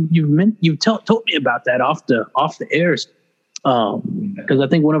told me about that off the airs. Because I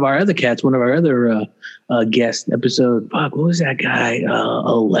think one of our other guest episode, fuck, what was that guy?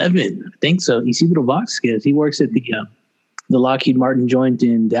 11, I think so. Isidro Vasquez. He works at the Lockheed Martin joint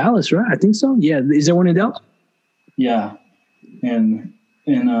in Dallas, right? I think so. Yeah, is there one in Dallas? Yeah, and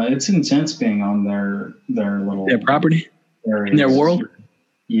it's intense being on their property, in their world.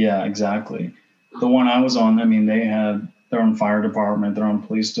 Yeah, exactly. The one I was on, I mean, they had their own fire department, their own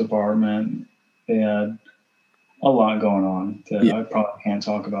police department. They had a lot going on that I probably can't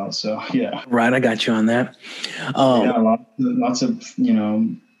talk about. So yeah, right. I got you on that. Lots of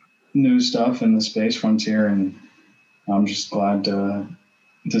new stuff in the space frontier, and I'm just glad to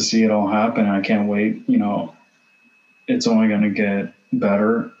see it all happen. I can't wait. You know, it's only going to get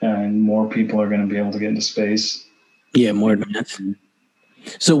better, and more people are going to be able to get into space. Yeah, more advanced.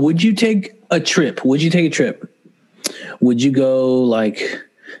 So would you take a trip? Would you go, like,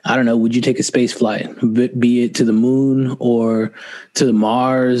 I don't know, would you take a space flight, be it to the moon or to the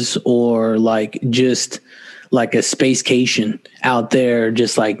Mars, or like just like a spacecation out there,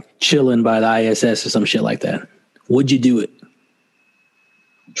 just like chilling by the ISS or some shit like that? Would you do it?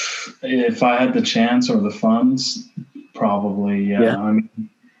 If I had the chance or the funds, probably, yeah. I mean,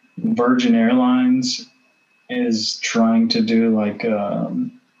 Virgin Airlines is trying to do like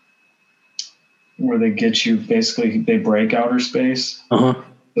where they get you, basically they break outer space. Uh-huh.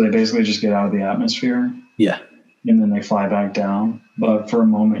 So they basically just get out of the atmosphere. Yeah. And then they fly back down. But for a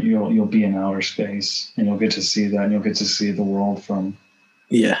moment you'll be in outer space, and you'll get to see that, and you'll get to see the world from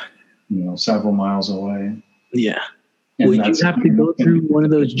several miles away. Yeah. And would you have to go through one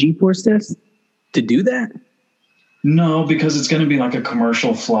of those G-force tests to do that? No, because it's going to be like a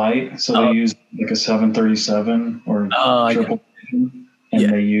commercial flight. So they use like a 737 or triple, and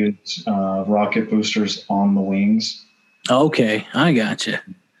they use rocket boosters on the wings. Okay, I gotcha.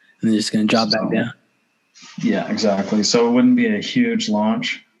 And they're just going to drop back down. Yeah, exactly. So it wouldn't be a huge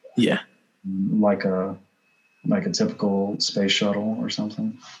launch. Yeah, like a typical space shuttle or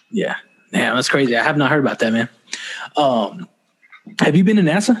something. Yeah, damn, that's crazy. I have not heard about that, man. Have you been to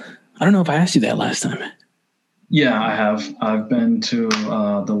NASA? I don't know if I asked you that last time. Yeah, I have. I've been to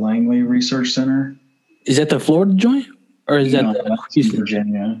the Langley Research Center. Is that the Florida joint, or is that the that's Houston? In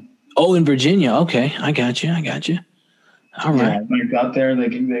Virginia? Oh, in Virginia. Okay, I got you. All right. Yeah, when I got there, they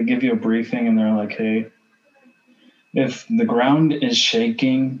give you a briefing, and they're like, "Hey, if the ground is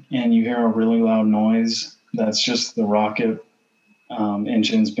shaking and you hear a really loud noise, that's just the rocket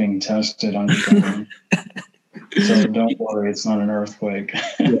engines being tested underground. So don't worry, it's not an earthquake."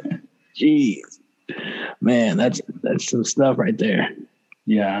 Jeez, man, that's some stuff right there.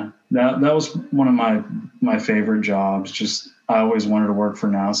 Yeah, that was one of my favorite jobs. Just I always wanted to work for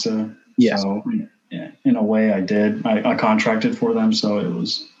NASA. Yeah. So in a way, I did. I contracted for them, so it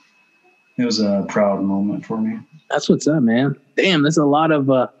was a proud moment for me. That's what's up, man. Damn, that's a lot of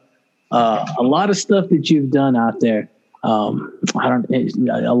stuff that you've done out there. A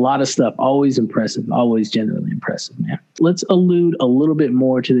lot of stuff. Always impressive. Always generally impressive, man. Let's allude a little bit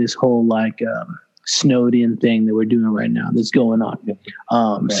more to this whole snowed in thing that we're doing right now that's going on.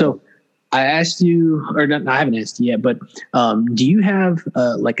 So I asked you, or not, I haven't asked you yet, but do you have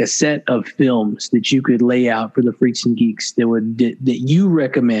a set of films that you could lay out for the Freaks and Geeks that you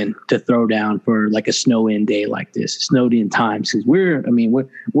recommend to throw down for like a snow in day like this, snowed in times? Because we're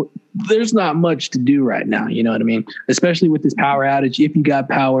there's not much to do right now. You know what I mean? Especially with this power outage. If you got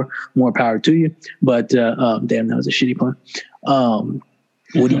power, more power to you. But damn, that was a shitty pun.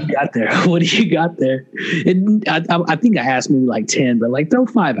 What do you got there? I think I asked maybe like 10, but throw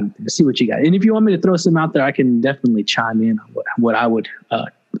 5 out there, see what you got. And if you want me to throw some out there, I can definitely chime in on what I would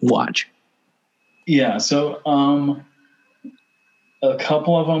watch. Yeah. So a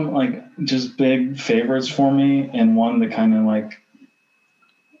couple of them, just big favorites for me, and one that kind of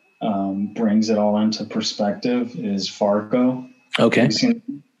brings it all into perspective is Fargo. Okay.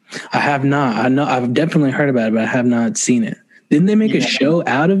 I have not. I know I've definitely heard about it, but I have not seen it. Didn't they make a show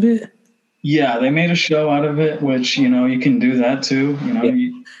out of it? Yeah, they made a show out of it, which, you can do that too.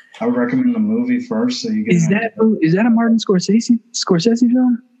 I would recommend the movie first. So you get. Is that a Martin Scorsese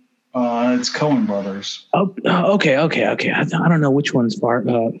film? It's Coen Brothers. Oh, okay. I don't know which one's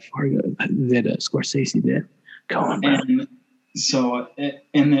Fargo that Scorsese did. Coen Brothers. And so,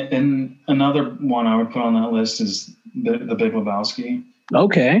 in another one I would put on that list is the Big Lebowski.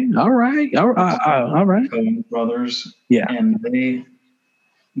 Okay. All right. Coen Brothers. Yeah. And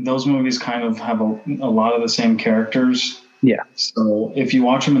those movies kind of have a lot of the same characters. Yeah. So if you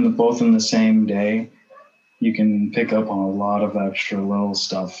watch them both in the same day, you can pick up on a lot of extra little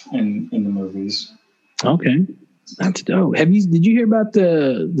stuff in the movies. Okay. That's dope. Did you hear about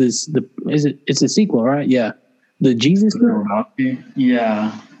it's a sequel, right? Yeah. The Jesus film?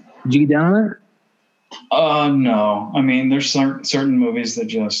 Yeah. Did you get down on that? No. I mean, there's certain movies that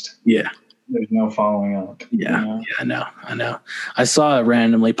just there's no following up. Yeah, yeah, I know. I saw it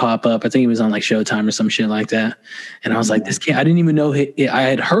randomly pop up. I think it was on Showtime or some shit like that, and I was like, "This can't." I didn't even know I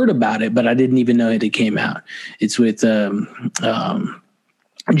had heard about it, but I didn't even know it came out. It's with John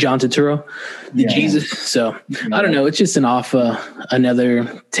Turturro, Jesus. So I don't know. It's just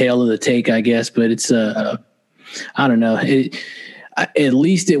another tale of the tape, I guess. But it's I don't know. At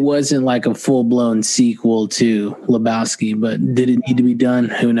least it wasn't like a full blown sequel to Lebowski, but did it need to be done?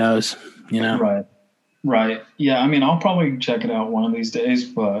 Who knows? Right. Yeah. I mean, I'll probably check it out one of these days,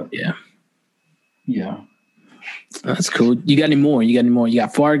 but yeah. That's cool. You got any more? You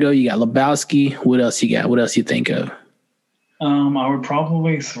got Fargo, you got Lebowski. What else you got? What else you think of? I would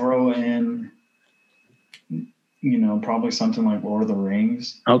probably throw in, probably something like Lord of the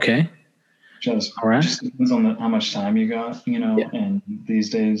Rings. Okay. Just depends on how much time you got, and these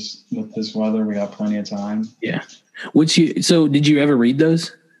days with this weather, we got plenty of time. Yeah. So did you ever read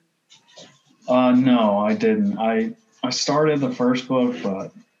those? No, I didn't. I started the first book,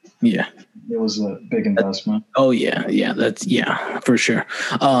 but it was a big investment. Oh yeah. That's for sure.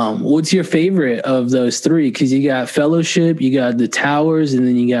 What's your favorite of those three? Cause you got Fellowship, you got The Towers, and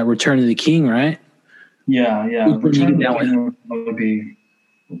then you got Return of the King, right? Yeah. Return of the King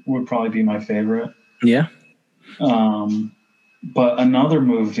would probably be my favorite. Yeah. But another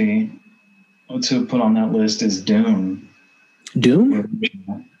movie to put on that list is Dune. Dune?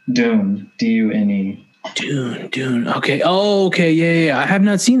 Dune. D-U-N-E. Dune. Okay. Oh, okay. Yeah. I have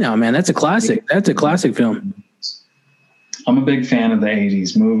not seen that, man. That's a classic. That's a classic film. I'm a big fan of the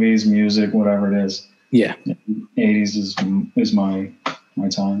 80s movies, music, whatever it is. Yeah. 80s is my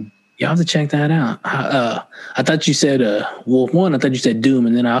time. You have to check that out. I thought you said, I thought you said Doom,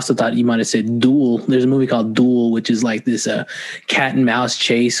 and then I also thought you might have said Duel. There's a movie called Duel, which is like this cat and mouse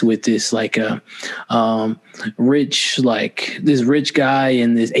chase with this rich guy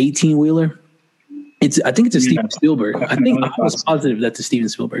and this 18-wheeler. I think it's a Steven Spielberg. I was positive that's a Steven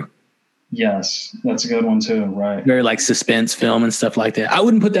Spielberg. Yes, that's a good one too. Right. Very like suspense film and stuff like that. I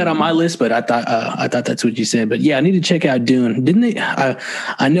wouldn't put that on my list, but I thought that's what you said. But yeah, I need to check out Dune. Didn't they?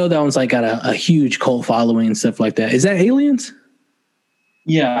 I know that one's like got a huge cult following and stuff like that. Is that Aliens?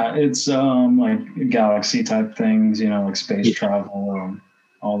 Yeah, it's like galaxy type things, like space travel,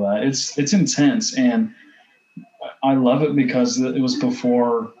 all that. It's intense, and I love it because it was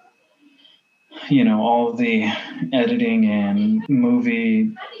before, all of the editing and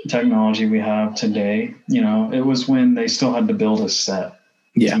movie technology we have today. It was when they still had to build a set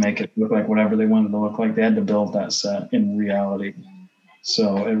to make it look like whatever they wanted to look like. They had to build that set in reality.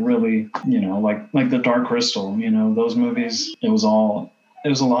 So it really, like the Dark Crystal, those movies, it was a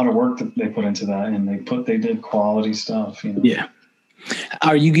lot of work that they put into that, and they did quality stuff. Yeah.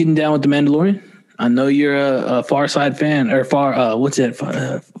 Are you getting down with The Mandalorian? I know you're a Far Side fan, or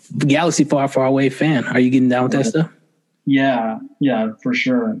Galaxy Far, Far Away fan. Are you getting down with that stuff? Yeah, for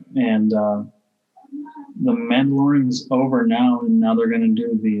sure. And The Mandalorian's over now, and now they're going to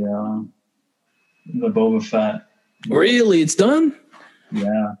do the Boba Fett. Really? It's done?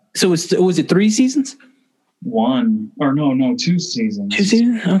 Yeah. So was it 3 seasons? 2 seasons. 2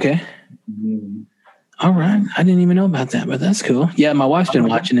 seasons? Okay. Mm-hmm. All right. I didn't even know about that, but that's cool. Yeah, my wife's been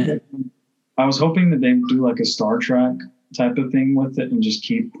watching it. I was hoping that they would do like a Star Trek type of thing with it and just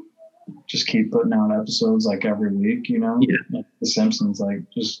keep putting out episodes like every week, like The Simpsons, like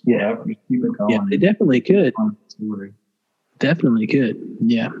whatever, just keep it going. Yeah, they definitely could. Definitely could.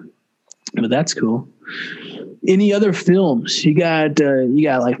 Yeah. But that's cool. Any other films? You got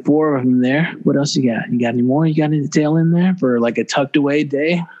like 4 of them there. What else you got? You got any more? You got any detail in there for like a tucked away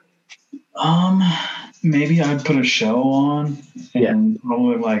day? Maybe I'd put a show on and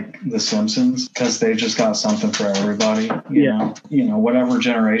probably like The Simpsons, because they just got something for everybody. You know, whatever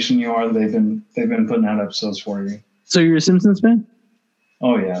generation you are, they've been putting out episodes for you. So you're a Simpsons fan?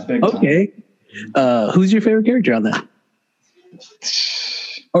 Oh yeah, big time. Okay. Who's your favorite character on that?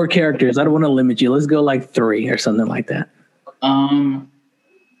 Or characters? I don't want to limit you. Let's go like 3 or something like that.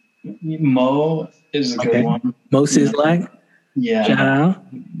 Mo is a good one. Mo Sizlak? Yeah. Shout out.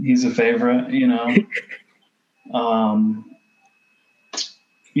 He's a favorite,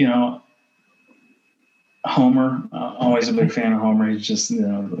 Homer, always a big fan of Homer. He's just,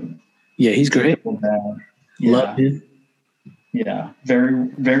 he's great. Dad. Love him. Yeah. Very,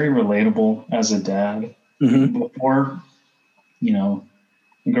 very relatable as a dad. Mm-hmm. Before,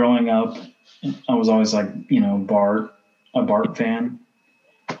 growing up, I was always like, Bart, a Bart fan.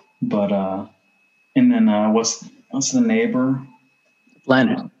 But, and then, what's the neighbor?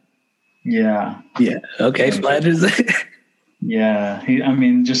 Flanders. Yeah. Yeah. Okay. Flanders. Yeah.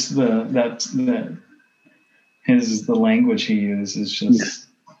 Just the language he uses is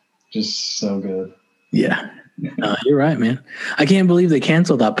just so good. Yeah. You're right, man. I can't believe they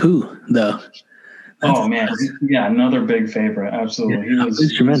canceled Apu though. Oh man. Yeah. Another big favorite. Absolutely. Yeah, he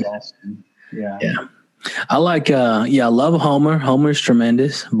was tremendous. Awesome. Yeah. Yeah. I like, I love Homer. Homer's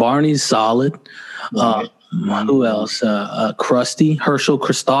tremendous. Barney's solid. Right. Who else? Krusty, Herschel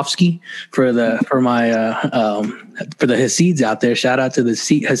Kristofsky for the Hasids out there. Shout out to the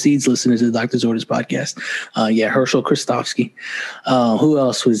Hasids listeners of the Doctor's Orders podcast. Herschel Kristofsky. Who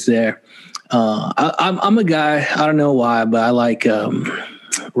else was there? I'm a guy, I don't know why, but I like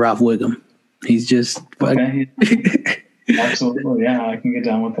Ralph Wiggum. He's just okay. Absolutely. Yeah, I can get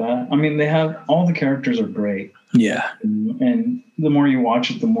down with that. They have all the characters are great. Yeah. And the more you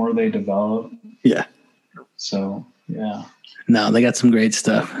watch it, the more they develop. Yeah. So, yeah. No, they got some great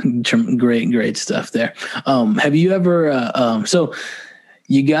stuff. Great stuff there. Have you ever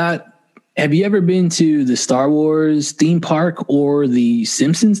have you ever been to the Star Wars theme park or the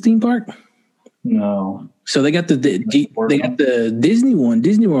Simpsons theme park? No. So they got the Disney one.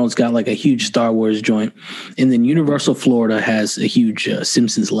 Disney World's got like a huge Star Wars joint, and then Universal Florida has a huge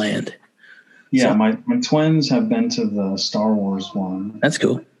Simpsons land. Yeah, so, my twins have been to the Star Wars one. That's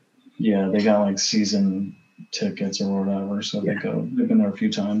cool. Yeah, they got like season tickets or whatever, so they go. They've been there a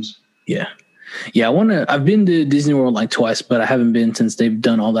few times. Yeah. I've been to Disney World like twice, but I haven't been since they've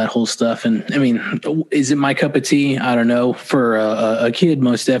done all that whole stuff. And is it my cup of tea? I don't know. For a kid,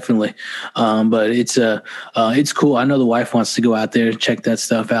 most definitely. But it's cool. I know the wife wants to go out there and check that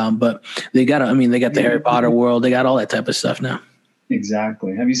stuff out. But they got the Harry Potter world. They got all that type of stuff now.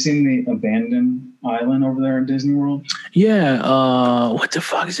 Exactly. Have you seen the abandoned island over there in Disney World? Yeah. What the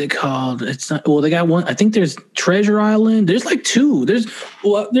fuck is it called? It's not. Well, they got one. I think there's Treasure Island. There's like two. There's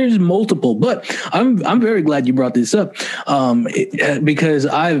multiple. But I'm very glad you brought this up, because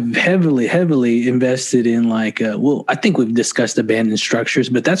I've heavily invested in like. Well, I think we've discussed abandoned structures,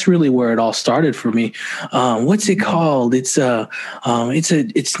 but that's really where it all started for me. What's it called? It's not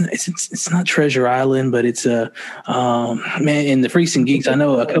Treasure Island, but it's man, in the Freaks and Geeks. I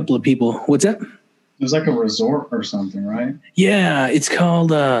know a couple of people. What's that? It was like a resort or something, right? Yeah, it's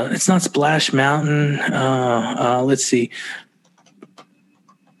called, it's not Splash Mountain. Let's see.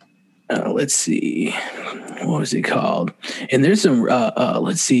 Let's see. What was it called? And there's some,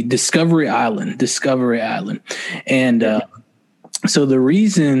 let's see, Discovery Island. And, so the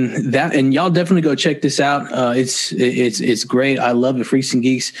reason that, and y'all definitely go check this out. It's great. I love it. Freaks and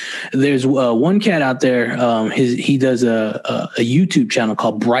Geeks. There's one cat out there. He does a YouTube channel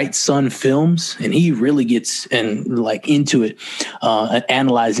called Bright Sun Films, and he really gets into it,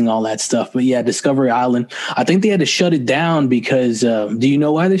 analyzing all that stuff. But yeah, Discovery Island. I think they had to shut it down because. Do you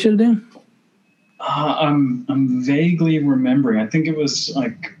know why they shut it down? I'm vaguely remembering. I think it was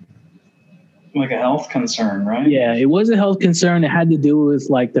like a health concern, right? Yeah, it was a health concern. It had to do with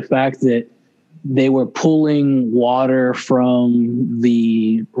like the fact that they were pulling water from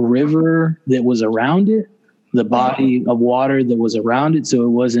the river that was around it, the body of water that was around it. So it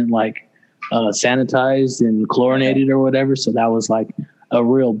wasn't like sanitized and chlorinated or whatever. So that was like a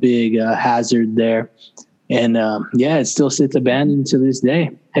real big hazard there. And it still sits abandoned to this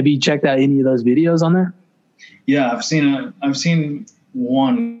day. Have you checked out any of those videos on there? Yeah, I've seen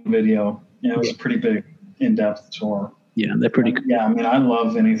one video. Yeah, it was a pretty big, in-depth tour. Yeah, they're pretty cool. Yeah, I mean, I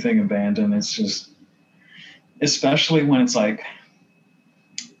love anything abandoned. It's just, especially when it's like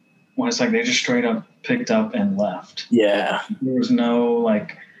they just straight up picked up and left. Yeah. There was no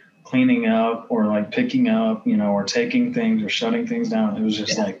like cleaning up or like picking up, or taking things or shutting things down. It was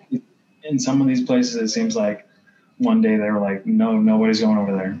just like, in some of these places, it seems like one day they were like, no, nobody's going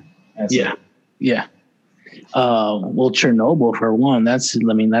over there. That's it. Yeah. Well, Chernobyl for one. That's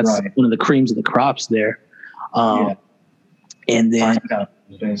right. One of the creams of the crops there. And then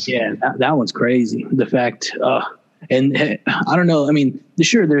that one's crazy. The fact, and I don't know. I mean,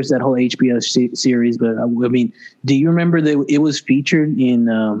 sure, there's that whole HBO series, but I mean, do you remember that it was featured in?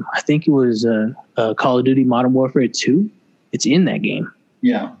 I think it was Call of Duty Modern Warfare 2. It's in that game.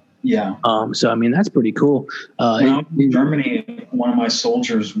 Yeah. So I mean, that's pretty cool. In Germany, one of my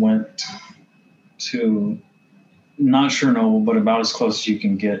soldiers went to not Chernobyl, but about as close as you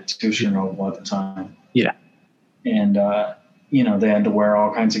can get to Chernobyl at the time. Yeah. And, they had to wear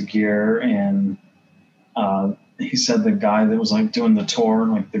all kinds of gear. And he said the guy that was like doing the tour,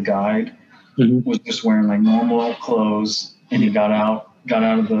 like the guide, was just wearing like normal clothes. And he got out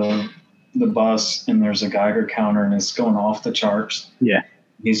of the bus, and there's a Geiger counter, and it's going off the charts. Yeah.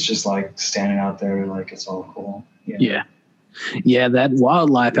 He's just like standing out there like it's all cool. Yeah. Yeah, that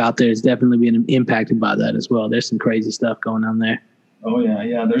wildlife out there is definitely being impacted by that as well. There's some crazy stuff going on there. Oh, yeah.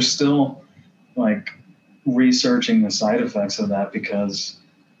 Yeah, they're still like researching the side effects of that because,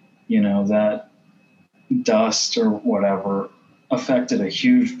 that dust or whatever affected a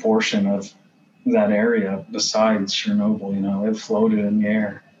huge portion of that area besides Chernobyl. It floated in the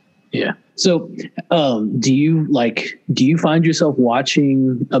air. Yeah. So, do you find yourself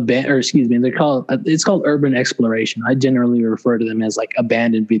watching it's called urban exploration. I generally refer to them as like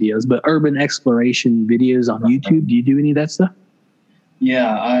abandoned videos, but urban exploration videos on YouTube. Do you do any of that stuff?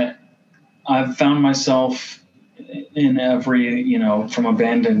 Yeah, I've found myself in every, from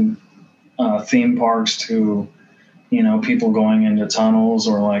abandoned theme parks to, people going into tunnels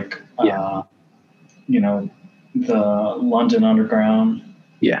or like, the London Underground.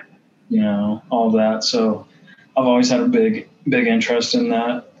 Yeah. All that. So I've always had a big interest in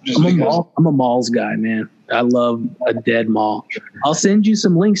that. I'm a malls guy, man. I love a dead mall. I'll send you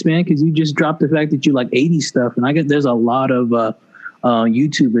some links, man, because you just dropped the fact that you like 80s stuff. And there's a lot of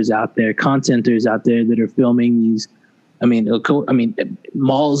YouTubers out there, contenters out there that are filming these. I mean,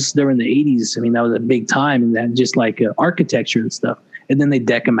 malls during the 80s. I mean, that was a big time, and that just like architecture and stuff. And then they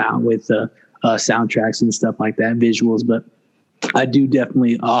deck them out with soundtracks and stuff like that, visuals. But I do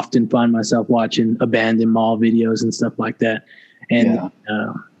definitely often find myself watching abandoned mall videos and stuff like that. And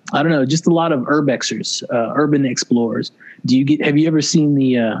I don't know, just a lot of urbexers, urban explorers. Have you ever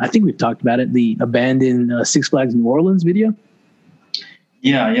seen I think we've talked about it, the abandoned Six Flags New Orleans video?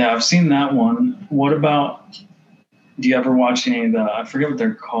 Yeah, I've seen that one. What about, do you ever watch any of I forget what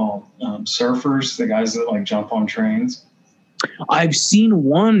they're called, surfers, the guys that like jump on trains? I've seen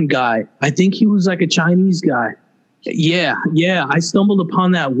one guy. I think he was like a Chinese guy. Yeah. I stumbled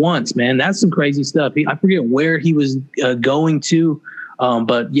upon that once, man. That's some crazy stuff. I forget where he was going to,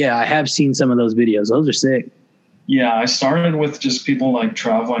 but yeah, I have seen some of those videos. Those are sick. Yeah, I started with just people like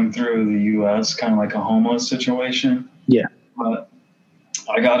traveling through the U.S., kind of like a homeless situation. Yeah. But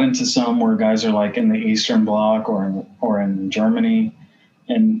I got into some where guys are like in the Eastern Bloc or in Germany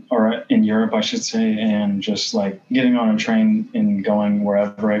or in Europe, I should say, and just like getting on a train and going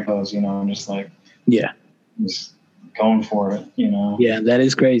wherever it goes, and just like just going for it, Yeah, that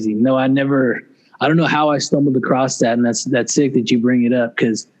is crazy. No, I don't know how I stumbled across that, and that's sick that you bring it up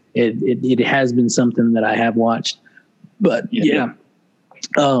because it has been something that I have watched. But yeah.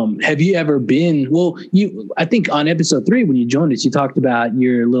 Have you ever been? Well, I think on episode 3 when you joined us, you talked about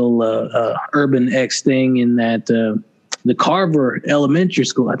your little Urban X thing in that the Carver Elementary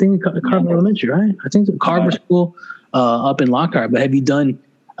School. I think Carver Elementary, right? I think the Carver School up in Lockhart. But have you done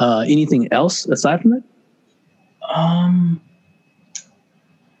anything else aside from that?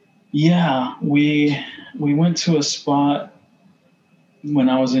 Yeah, we went to a spot when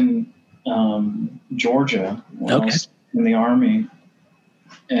I was in Georgia when I was in the Army,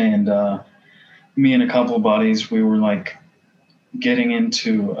 and me and a couple of buddies, we were like getting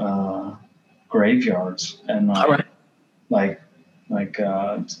into graveyards and like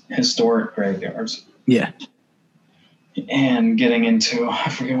historic graveyards. Yeah. And getting into, I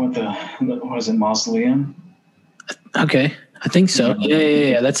forget what was it, mausoleum? Okay. I think so.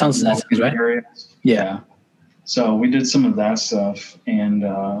 Yeah. That sounds right. Areas. Yeah. So we did some of that stuff and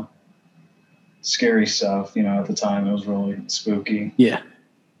scary stuff, at the time. It was really spooky. Yeah.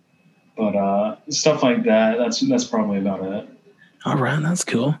 But stuff like that, that's probably about it. All right, that's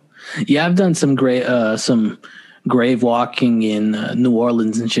cool. Yeah, I've done some grave walking in New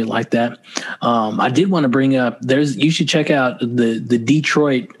Orleans and shit like that. I did want to bring up, you should check out the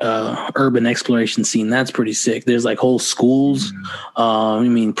Detroit urban exploration scene. That's pretty sick. There's like whole schools,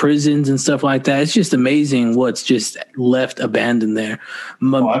 prisons and stuff like that. It's just amazing what's just left abandoned there. A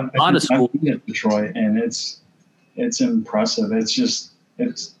lot of schools. I've been in Detroit, and it's impressive. It's just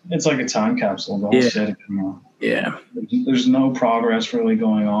it's like a time capsule. The whole city. Yeah. There's no progress really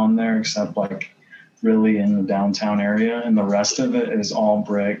going on there except like really in the downtown area, and the rest of it is all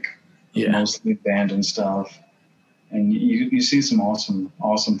brick, mostly abandoned stuff. And you see some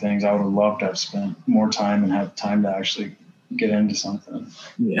awesome things. I would have loved to have spent more time and have time to actually get into something.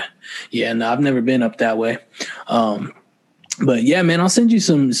 Yeah. No, I've never been up that way. But yeah, man, I'll send you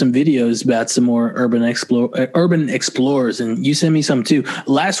some videos about some more urban explorers, and you send me some too.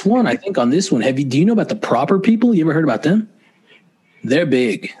 Last one, I think on this one, do you know about the Proper People? You ever heard about them? They're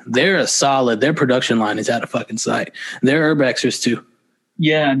big. They're their production line is out of fucking sight. They're urbexers too.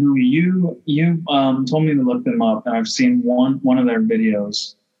 Yeah, no, you told me to look them up, and I've seen one of their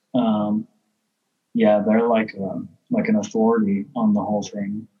videos. They're like an authority on the whole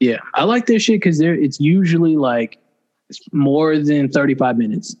thing. Yeah, I like their shit because it's usually like more than 35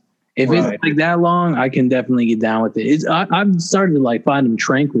 minutes. If it's like that long, I can definitely get down with it. I've started to like find them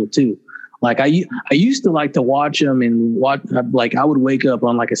tranquil too. Like I used to like to watch them and like I would wake up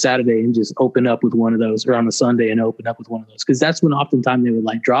on like a Saturday and just open up with one of those, or on a Sunday and open up with one of those. Cause that's when oftentimes they would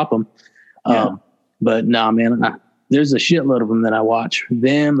like drop them. But nah, man, there's a shitload of them that I watch.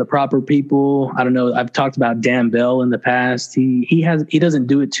 Them, the Proper People. I don't know. I've talked about Dan Bell in the past. He doesn't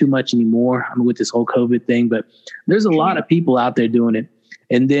do it too much anymore. With this whole COVID thing, but there's a lot of people out there doing it.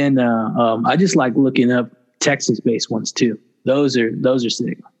 And then I just like looking up Texas-based ones too. Those are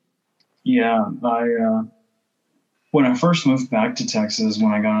sick. Yeah, when I first moved back to Texas,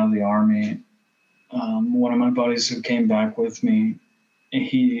 when I got out of the Army, one of my buddies who came back with me,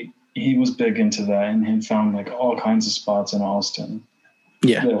 he was big into that, and he found like all kinds of spots in Austin.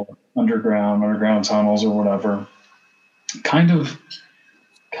 Yeah, underground tunnels or whatever. Kind of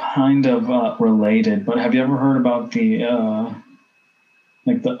related, but have you ever heard about the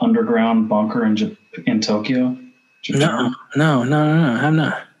like the underground bunker in Tokyo? Japan? No, I have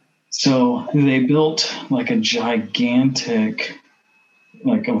not. So they built like a gigantic,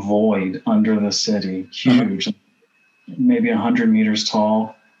 like a void under the city, huge, maybe 100 meters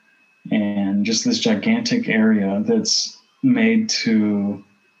tall, and just this gigantic area that's made to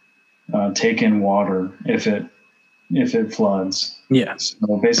take in water if it floods. Yeah.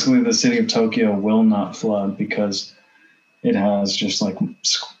 So basically, the city of Tokyo will not flood because it has just like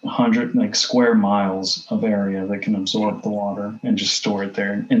 100 like square miles of area that can absorb the water and just store it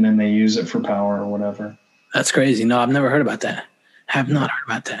there. And then they use it for power or whatever. That's crazy. No, I've never heard about that. Have not heard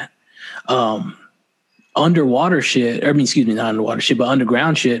about that. Underwater shit, not underwater shit, but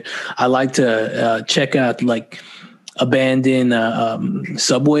underground shit. I like to check out like abandoned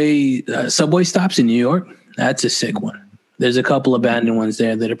subway stops in New York. That's a sick one. There's a couple abandoned ones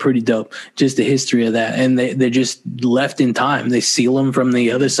there that are pretty dope. Just the history of that. And they're just left in time. They seal them from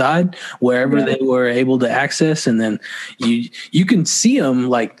the other side, wherever they were able to access. And then you can see them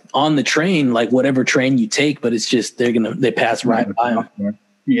like on the train, like whatever train you take, but it's just, they pass right by them.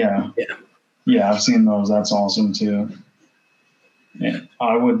 Yeah. I've seen those. That's awesome too. Yeah,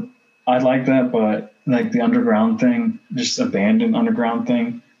 I'd like that, but like the underground thing, just abandoned underground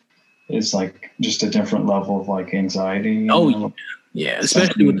thing, is like just a different level of like anxiety. Yeah,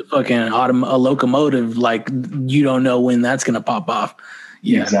 especially with the fucking a locomotive, like you don't know when that's gonna pop off.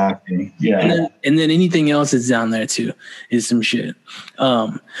 Yeah, exactly. Yeah, and then anything else that's down there too is some shit.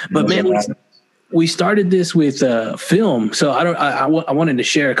 But man, we started this with film, so I wanted to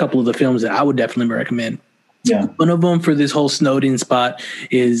share a couple of the films that I would definitely recommend. Yeah, one of them for this whole snowed-in spot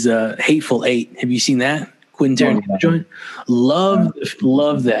is Hateful Eight. Have you seen that? Quentin Tarantino joint.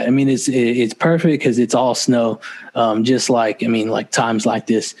 Love that. I mean, it's perfect because it's all snow, just like times like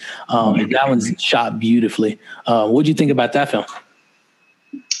this. That one's shot beautifully. What'd you think about that film?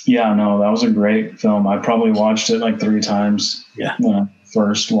 Yeah, no, that was a great film. I probably watched it like 3 times. Yeah, when I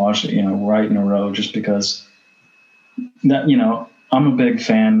first watched it, right in a row, just because that I'm a big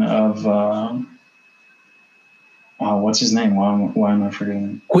fan of what's his name? Why am I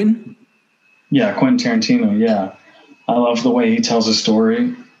forgetting? Quentin. Yeah, Quentin Tarantino. Yeah, I love the way he tells a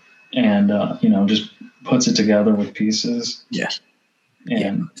story, and just puts it together with pieces. Yeah,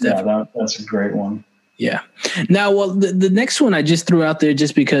 and that's a great one. Yeah. Now, well, the next one I just threw out there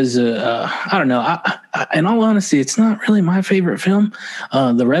just because I don't know. I, in all honesty, it's not really my favorite film.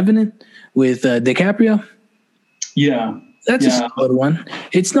 The Revenant with DiCaprio. Yeah. That's a solid one.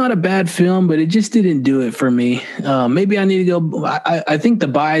 It's not a bad film, but it just didn't do it for me. Maybe I need to go. I think the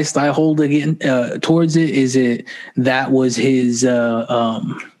bias I hold again towards it is that was his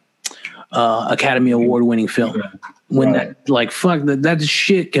Academy Award winning film. Yeah. When that's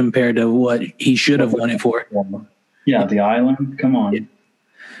shit compared to what he should have won it for. Yeah, The Island. Come on.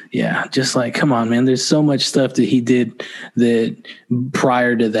 Yeah, just like, come on, man. There's so much stuff that he did that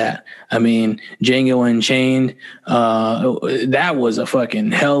prior to that. I mean, Django Unchained, that was a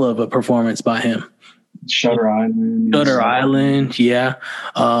fucking hell of a performance by him. Shutter Island. Yeah.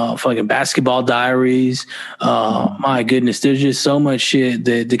 Fucking Basketball Diaries. My goodness, there's just so much shit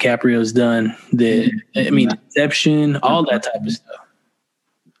that DiCaprio's done Inception, all that type of stuff.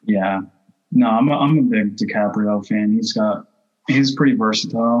 Yeah. No, I'm a big DiCaprio fan. He's pretty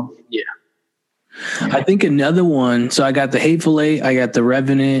versatile. Yeah. I think another one. So I got the Hateful Eight. I got the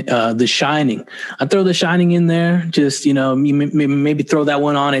Revenant, The Shining. I throw The Shining in there. Just maybe throw that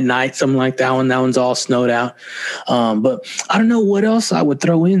one on at night, something like that one. That one's all snowed out. But I don't know what else I would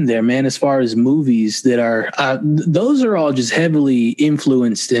throw in there, man. As far as movies that are, those are all just heavily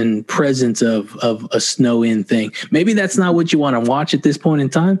influenced in presence of a snow in thing. Maybe that's not what you want to watch at this point in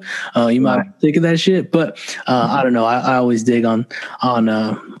time. You might think of that shit, but I don't know. I always dig on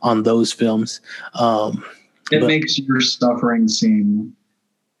those films. It makes your suffering seem,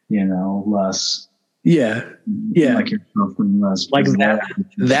 less. Yeah. Like you're suffering less. Like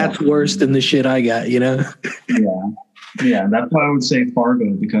that's worse than the shit I got, Yeah. That's why I would say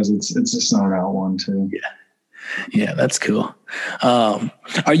Fargo, because it's a snowed out one too. Yeah, that's cool.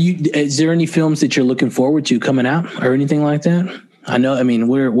 Is there any films that you're looking forward to coming out or anything like that? I know. I mean,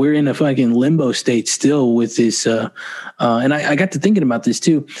 we're in a fucking limbo state still with this, and I got to thinking about this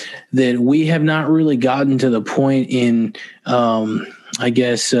too, that we have not really gotten to the point in,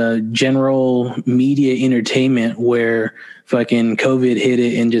 general media entertainment where fucking COVID hit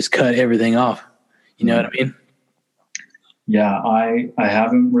it and just cut everything off. You know what I mean? Yeah, I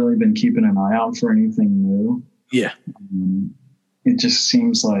haven't really been keeping an eye out for anything new. Yeah, it just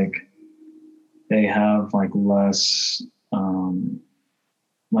seems like they have like less.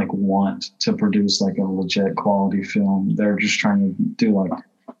 Want to produce like a legit quality film. They're just trying to do like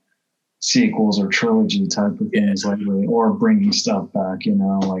sequels or trilogy type of things lately, or bringing stuff back,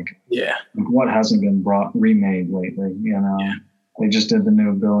 like what hasn't been remade lately, They just did the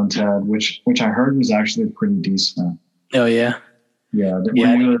new Bill and Ted, which I heard was actually pretty decent. Oh yeah. Yeah.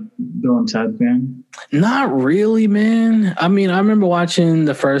 Were you a Bill and Ted fan? Not really, man. I mean, I remember watching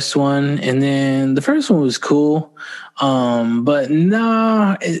the first one, and then the first one was cool. But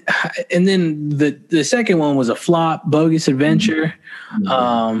no, and then the second one was a flop, Bogus Adventure.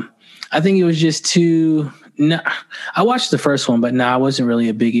 Mm-hmm. I think it was just too. No, I watched the first one, but I wasn't really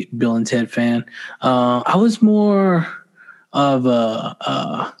a big Bill and Ted fan. I was more of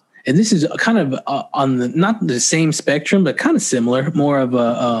and this is kind of on the not the same spectrum, but kind of similar. More of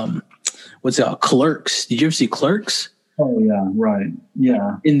a what's it called? Clerks. Did you ever see Clerks? Oh yeah, right.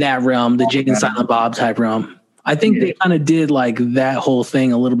 Yeah. in that realm, the Jake and Silent Bob type realm. I think they kind of did like that whole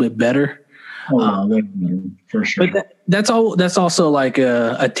thing a little bit better. Oh yeah, way better, for sure. But that's also like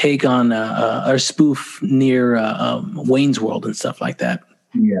a take on a spoof near Wayne's World and stuff like that.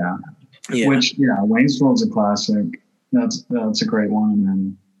 Yeah. Which Wayne's World's a classic. That's a great one. And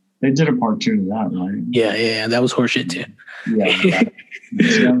then they did a part 2 to that, right? Yeah, that was horseshit too. Yeah.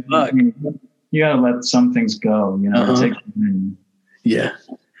 You gotta let some things go, you know. Take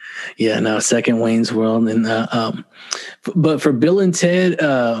no, second Wayne's World, and but for Bill and Ted,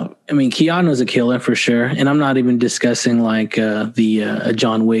 I mean, Keanu's a killer for sure, and I'm not even discussing like the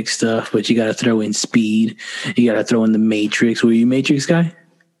John Wick stuff, but you got to throw in Speed, you got to throw in the Matrix. Were you a Matrix guy?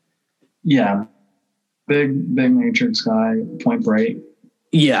 Yeah, big Matrix guy. Point Break.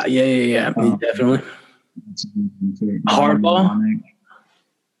 Yeah, definitely. Hardball.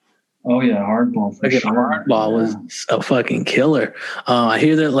 Oh yeah, Hardball for sure. Hardball was a fucking killer. I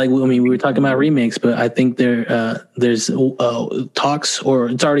hear that, like, I mean, we were talking about remakes, but I think there's talks, or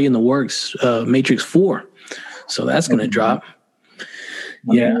it's already in the works. Matrix 4, so that's gonna drop.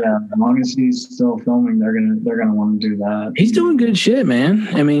 Yeah, as long as he's still filming, they're gonna want to do that. He's doing good shit, man.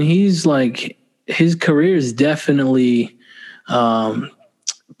 I mean, he's like, his career is definitely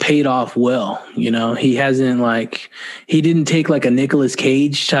paid off well. You know, he didn't take like a Nicolas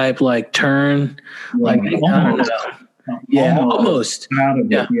Cage type like turn. Like, almost. Almost.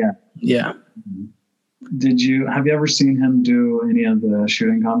 Yeah. Have you ever seen him do any of the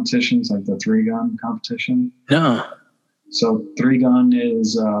shooting competitions, like the 3-gun competition? No. So 3-gun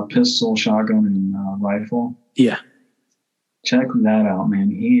is pistol, shotgun, and rifle. Yeah. Check that out,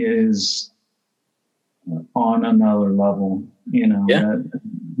 man. He is on another level, you know.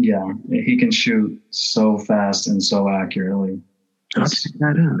 Yeah. He can shoot so fast and so accurately. I'll check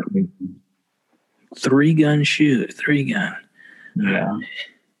that out. 3-gun shoot, 3-gun. Yeah.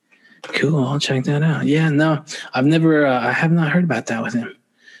 Cool. I'll check that out. Yeah, no, I've never, I have not heard about that with him.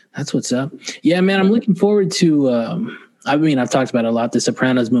 That's what's up. Yeah, man, I'm looking forward to, I mean, I've talked about it a lot, the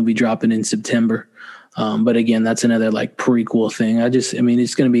Sopranos movie dropping in September. But again, that's another like prequel thing.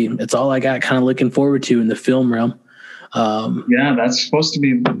 It's all I got kind of looking forward to in the film realm. Yeah, that's supposed to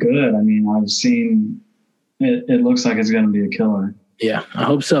be good. I mean, I've seen it. It looks like it's going to be a killer. Yeah, I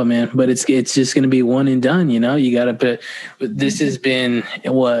hope so, man. But it's just going to be one and done, you know? You got to put, this has been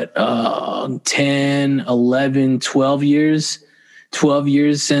what, 10, 11, 12 years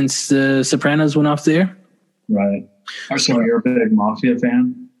since the Sopranos went off there. Right. So you're a big Mafia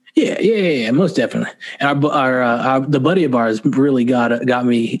fan? Yeah, most definitely. And our the buddy of ours really got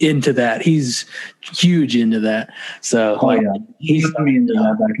me into that. He's huge into that. So he got me into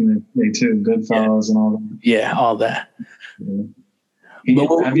that back in the day too. Goodfellas and all that. Yeah, all that. Yeah. What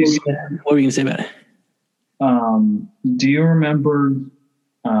were you going to say about it? Do you remember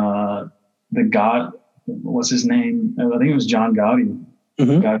the God? What's his name? I think it was John Gotti.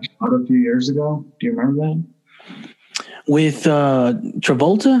 Mm-hmm. Got shot a few years ago. Do you remember that? With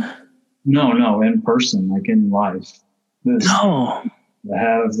Travolta? No, in person, like in life. No. The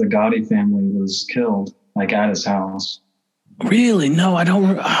head of the Gotti family was killed, like at his house. Really? No, I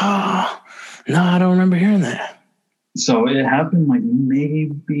don't. I don't remember hearing that. So it happened like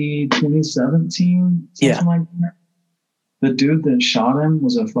maybe 2017, something like that. The dude that shot him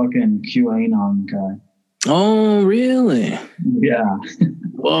was a fucking QAnon guy. Oh, really? Yeah.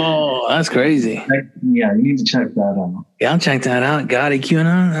 Whoa, that's crazy. Yeah, you need to check that out. Yeah, I'll check that out. Gotti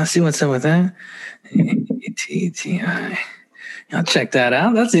QAnon. I'll see what's up with that. TTI. I'll check that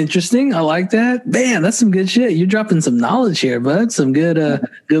out. That's interesting. I like that. Man, that's some good shit. You're dropping some knowledge here, bud. Some good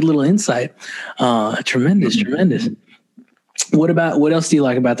little insight. Tremendous. What else do you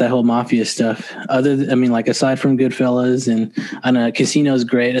like about that whole mafia stuff? Aside from Goodfellas and I know Casino's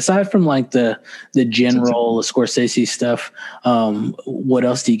great. Aside from like the general Scorsese stuff, what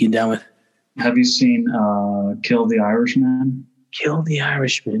else do you get down with? Have you seen Kill the Irishman? Kill the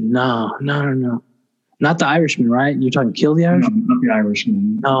Irishman? No. Not the Irishman, right? You're talking Kill the Irishman? No, not the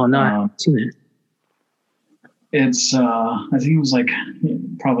Irishman. No, I haven't seen it. It's I think it was like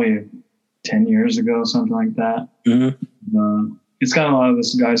probably 10 years ago, something like that. Mm-hmm. It's got a lot of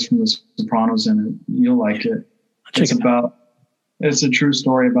those guys from The Sopranos in it. You'll like it. It's a true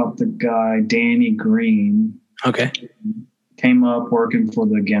story about the guy, Danny Green. Okay. Came up working for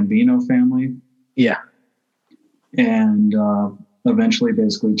the Gambino family. Yeah. And eventually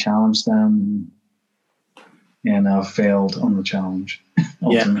basically challenged them and failed on the challenge.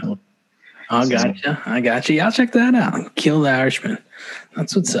 Yeah. I got you. I'll check that out. Kill the Irishman.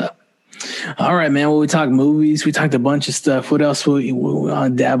 That's what's up. All right, man. Well, we talked movies. We talked a bunch of stuff. What else we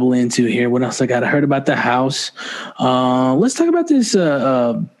dabble into here? What else I got? I heard about the house. Let's talk about this.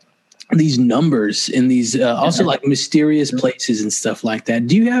 These numbers in these also like mysterious places and stuff like that.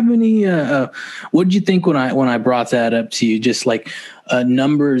 Do you have any? What did you think when I brought that up to you? Just like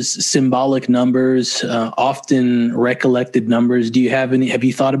numbers, symbolic numbers, often recollected numbers. Do you have any? Have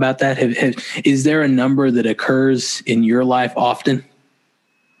you thought about that? Is there a number that occurs in your life often?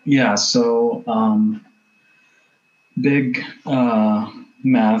 Yeah. So big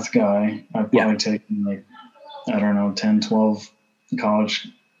math guy. I've probably taken like, I don't know, 10, 12 college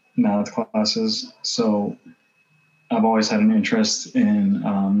math classes. So I've always had an interest in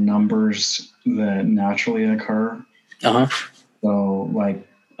numbers that naturally occur. So like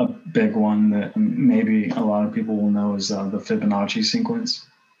a big one that maybe a lot of people will know is the Fibonacci sequence.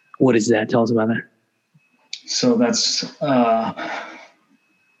 What is that? Tell us about that. So that's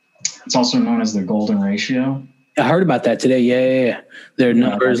it's also known as the golden ratio. I heard about that today. Yeah. There are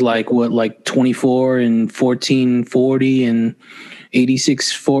numbers like 24 and 1440 and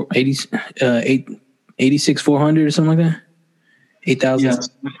 86,400 or something like that. 8,000. Yes,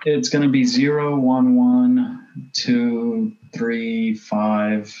 it's going to be 0, 1, 1, 2, 3,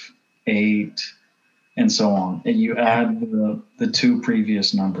 5, 8, and so on. And you add the two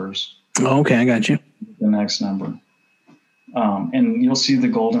previous numbers. Oh, okay, I got you. The next number. And you'll see the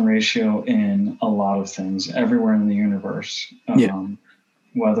golden ratio in a lot of things everywhere in the universe.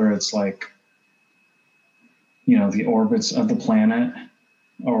 Whether it's like, the orbits of the planet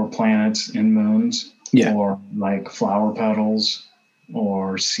or planets and moons, or like flower petals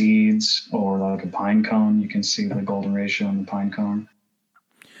or seeds or like a pine cone. You can see the golden ratio in the pine cone.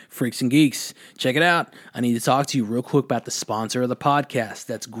 Freaks and Geeks, check it out. I need to talk to you real quick about the sponsor of the podcast.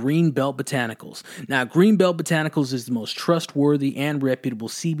 That's Greenbelt Botanicals. Now, Greenbelt Botanicals is the most trustworthy and reputable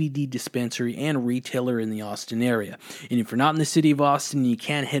CBD dispensary and retailer in the Austin area. And if you're not in the city of Austin, you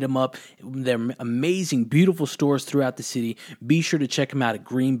can't hit them up. They're amazing, beautiful stores throughout the city. Be sure to check them out at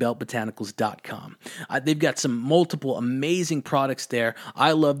greenbeltbotanicals.com. They've got some multiple amazing products there.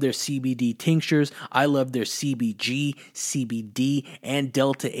 I love their CBD tinctures. I love their CBG, CBD, and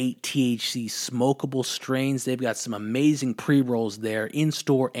Delta 8 THC smokable strains. They've got some amazing pre-rolls there in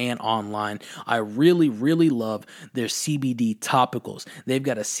store and online. I really, really love their CBD topicals. They've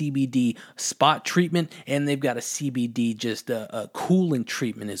got a CBD spot treatment and they've got a CBD just a cooling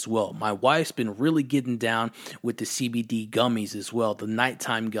treatment as well. My wife's been really getting down with the CBD gummies as well, the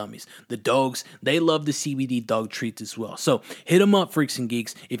nighttime gummies. The dogs, they love the CBD dog treats as well. So hit them up, Freaks and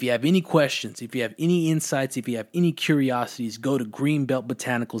Geeks. If you have any questions, if you have any insights, if you have any curiosities, go to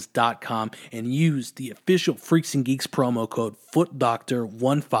greenbeltbotanicals.com and use the official Freaks and Geeks promo code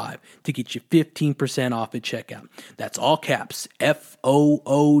FootDoctor15 to get you 15% off at checkout. That's all caps,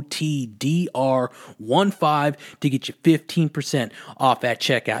 FOOTDR15 to get you 15% off at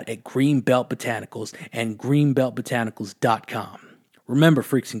checkout at Greenbelt Botanicals and greenbeltbotanicals.com. Remember,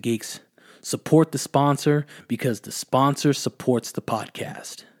 Freaks and Geeks, support the sponsor because the sponsor supports the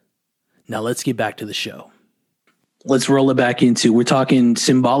podcast. Now let's get back to the show. Let's roll it back into, we're talking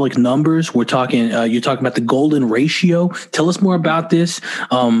symbolic numbers. We're talking, you're talking about the golden ratio. Tell us more about this.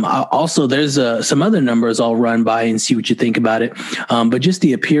 Also, there's some other numbers I'll run by and see what you think about it. But just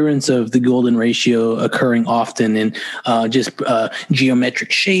the appearance of the golden ratio occurring often and just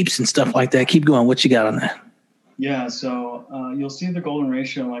geometric shapes and stuff like that. Keep going. What you got on that? Yeah, so you'll see the golden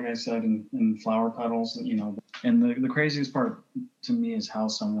ratio, like I said, in flower petals, and the craziest part to me is how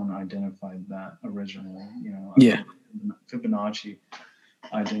someone identified that originally, Fibonacci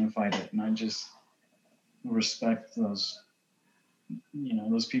identified it. And I just respect those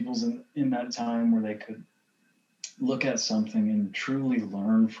people in that time where they could look at something and truly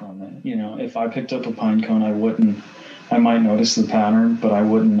learn from it. If I picked up a pine cone, I might notice the pattern, but I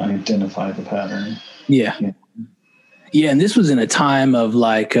wouldn't identify the pattern. Yeah. Yeah, and this was in a time of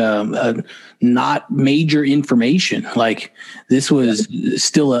like not major information. Like this was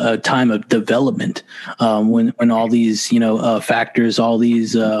still a time of development when all these factors, all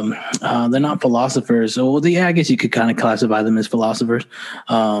these they're not philosophers. Well, I guess you could kind of classify them as philosophers,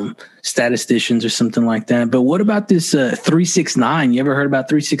 statisticians or something like that. But what about this 369? You ever heard about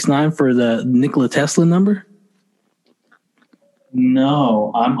 369 for the Nikola Tesla number?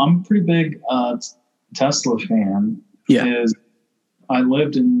 No, I'm a pretty big Tesla fan. Yeah. I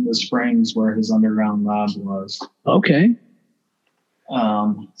lived in the Springs where his underground lab was. Okay.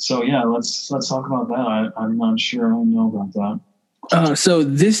 So yeah, let's talk about that. I'm not sure I know about that. So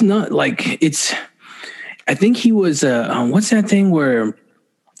this not like it's. I think he was. What's that thing where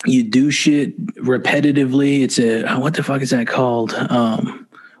you do shit repetitively? It's what the fuck is that called?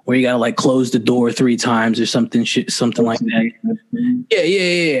 where you got to like close the door 3 times or something like that.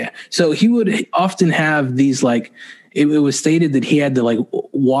 Yeah. So he would often have these like, it was stated that he had to like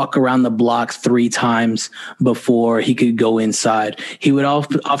walk around the block 3 times before he could go inside. He would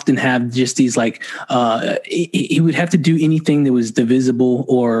often have just these like, he would have to do anything that was divisible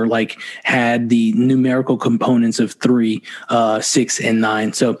or like had the numerical components of 3, 6, and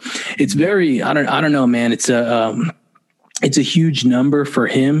 9. So it's very, I don't know, man. It's a huge number for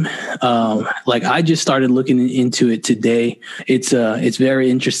him. Like I just started looking into it today. It's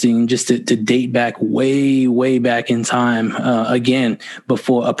very interesting just to date back way back in time. Again,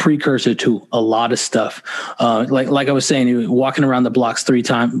 before a precursor to a lot of stuff. Like I was saying, he was walking around the block 3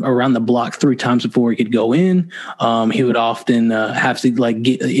 times before he could go in. He would often have to like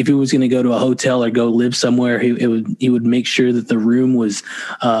get, if he was going to go to a hotel or go live somewhere, he would make sure that the room was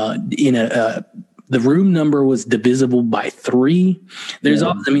the room number was divisible by 3. There's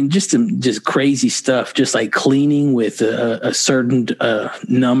just crazy stuff, just like cleaning with a certain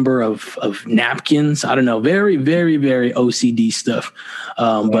number of napkins. I don't know, very, very, very OCD stuff.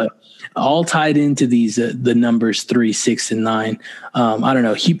 But all tied into these, the numbers 3, 6, and 9. I don't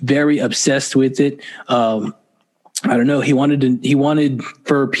know. He very obsessed with it. I don't know. He wanted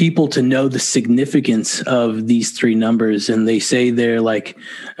for people to know the significance of these 3 numbers. And they say they're like,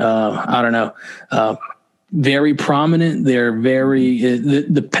 I don't know, very prominent. They're very,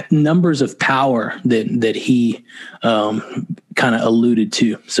 the numbers of power that he kind of alluded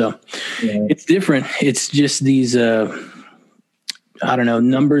to. So It's different. It's just these, I don't know,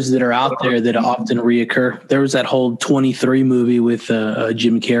 numbers that are out there that often reoccur. There was that whole 23 movie with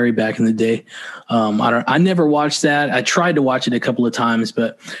Jim Carrey back in the day. I never watched that. I tried to watch it a couple of times,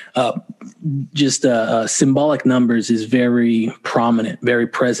 but just symbolic numbers is very prominent, very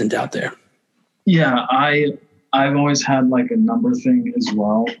present out there. Yeah, I've always had like a number thing as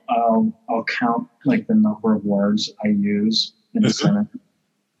well. I'll count like the number of words I use in a sentence,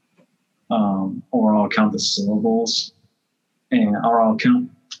 or I'll count the syllables. Or I'll count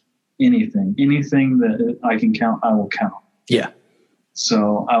anything that I can count, I will count. Yeah.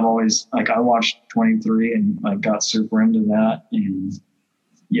 So I've always I watched 23 and I got super into that. And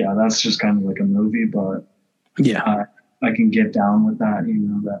yeah, that's just kind of like a movie, but yeah, I can get down with that.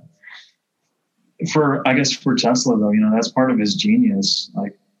 That I guess for Tesla though, that's part of his genius.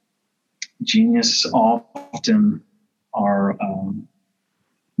 Like genius often are,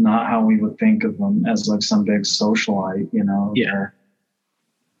 not how we would think of them as like some big socialite, Yeah.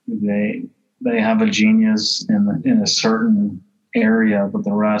 They have a genius in a certain area, but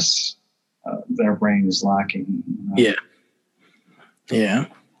the rest, their brain is lacking. Yeah.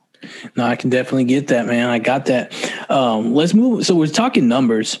 No, I can definitely get that, man. I got that. Let's move. So we're talking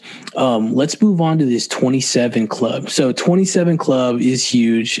numbers. Let's move on to this 27 Club. So 27 Club is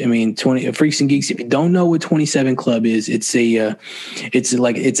huge. I mean, Freaks and Geeks. If you don't know what 27 Club is, it's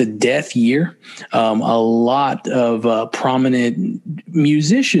a death year. A lot of prominent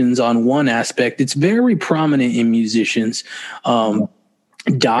musicians on one aspect. It's very prominent in musicians dying.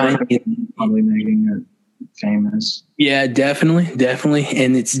 Probably making it famous. Yeah, definitely.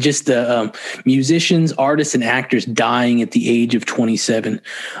 And it's just musicians, artists, and actors dying at the age of 27.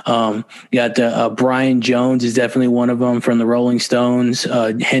 You got Brian Jones is definitely one of them from the Rolling Stones.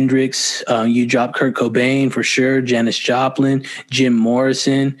 Hendrix, you dropped Kurt Cobain for sure. Janis Joplin, Jim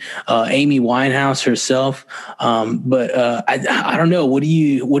Morrison, Amy Winehouse herself. But I don't know. What do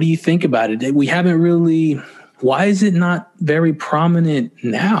you think about it? We haven't really. Why is it not very prominent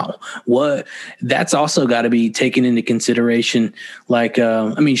now? That's also got to be taken into consideration. Like,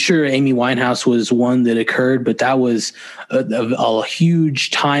 sure, Amy Winehouse was one that occurred, but that was a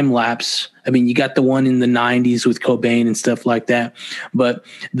huge time lapse. I mean, you got the one in the 90s with Cobain and stuff like that. But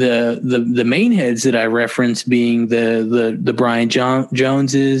the main heads that I referenced being the Brian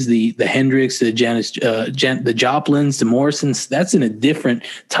Joneses, the Hendrix, the Janis, the Joplins, the Morrisons, that's in a different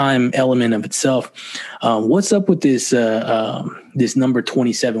time element of itself. What's up with this this number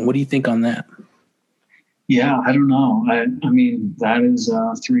 27? What do you think on that? Yeah, I don't know. I mean, that is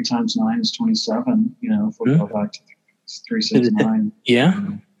 3 times 9 is 27. If we go back to 369. Yeah.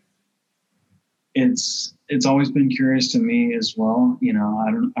 It's always been curious to me as well.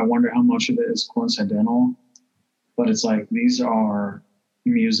 I wonder how much of it is coincidental, but it's like these are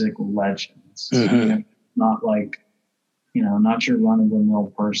music legends. Mm-hmm. Not like, not your run of the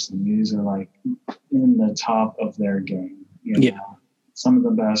mill person. These are like in the top of their game. Some of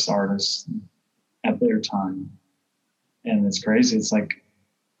the best artists at their time, and it's crazy. It's like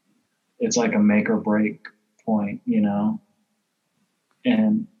a make or break point, and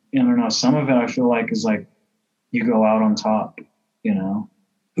I don't know. Some of it I feel like is like you go out on top,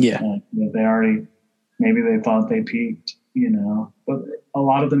 Yeah. They already, maybe they thought they peaked, but a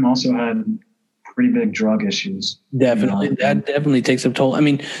lot of them also had pretty big drug issues. Definitely. That definitely takes a toll. I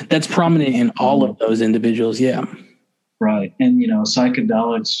mean, that's prominent in all of those individuals. Yeah. Right. And,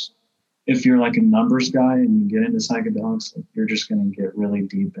 psychedelics, if you're like a numbers guy and you get into psychedelics, you're just going to get really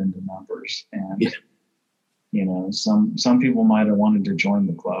deep into numbers. And, some people might have wanted to join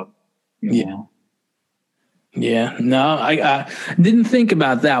the club. You know? Yeah. No, I didn't think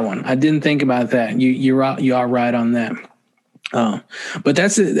about that one. I didn't think about that. You are right on that. But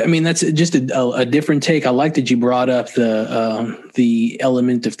that's just a different take. I like that you brought up the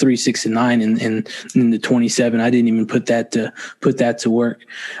element of 3, 6, and 9 in the 27. I didn't even put that to work.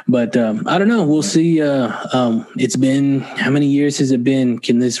 But I don't know. We'll see. It's been, how many years has it been?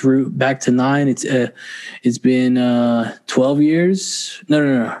 Can this route back to 9? It's been 12 years.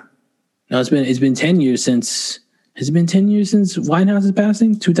 No. It's been 10 years since. Has it been 10 years since Winehouse's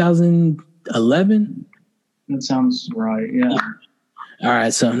passing? 2011. That sounds right. Yeah. All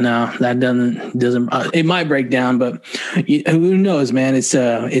right. So no, that doesn't. It might break down, but who knows, man? It's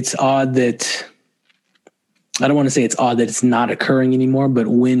odd that. I don't want to say it's odd that it's not occurring anymore, but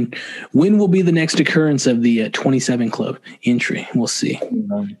when will be the next occurrence of the 27 Club entry? We'll see.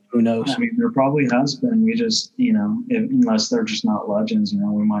 Who knows? I mean, there probably has been. We just, unless they're just not legends, we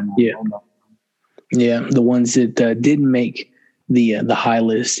might not know about them. Yeah, the ones that didn't make the high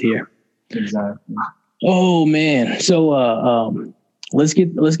list here. Exactly. Oh man. So let's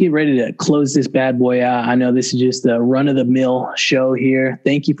get ready to close this bad boy out. I know this is just a run of the mill show here.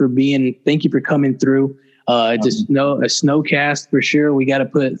 Thank you for coming through. It's a snowcast for sure. We got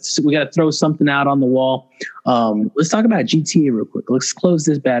to throw something out on the wall. Let's talk about GTA real quick. Let's close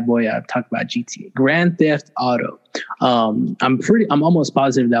this bad boy out. Talk about GTA, Grand Theft Auto. I'm almost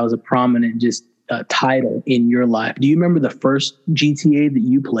positive that was a prominent title in your life. Do you remember the first GTA that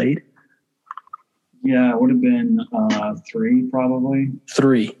you played? Yeah, it would have been 3, probably.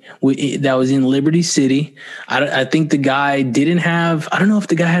 3. That was in Liberty City. I think the guy didn't have. I don't know if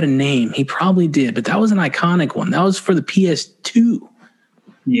the guy had a name. He probably did, but that was an iconic one. That was for the PS2.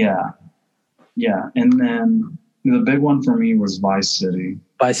 Yeah, and then the big one for me was Vice City.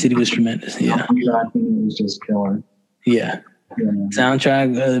 Vice City was tremendous. Yeah, I think it was just killer. Yeah.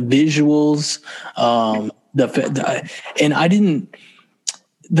 Soundtrack, visuals, and I didn't.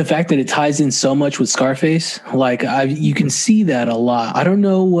 The fact that it ties in so much with Scarface, you can see that a lot. I don't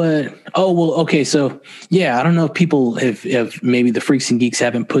know what. Oh well, okay. So yeah, I don't know if maybe the Freaks and Geeks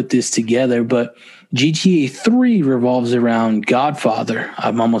haven't put this together, but GTA 3 revolves around Godfather.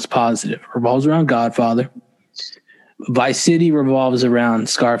 I'm almost positive revolves around Godfather. Vice City revolves around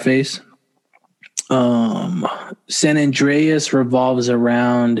Scarface. San Andreas revolves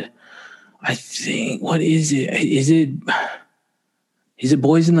around. I think, what is it? Is it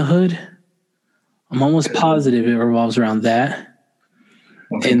Boys in the Hood? I'm almost positive it revolves around that.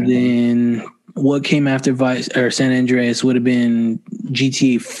 Okay. And then what came after San Andreas would have been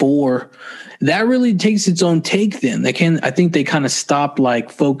GTA 4. That really takes its own take then. I think they kind of stopped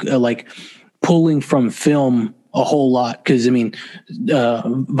pulling from film a whole lot, because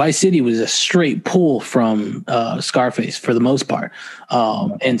Vice City was a straight pull from Scarface for the most part,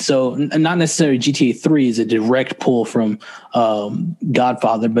 and so not necessarily GTA 3 is a direct pull from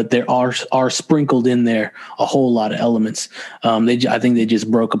Godfather, but there are sprinkled in there a whole lot of elements. I think they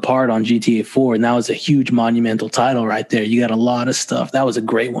just broke apart on GTA 4, and that was a huge monumental title right there. You got a lot of stuff. That was a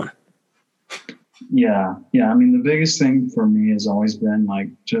great one. Yeah. I mean, the biggest thing for me has always been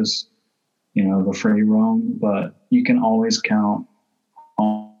just the free roam, but you can always count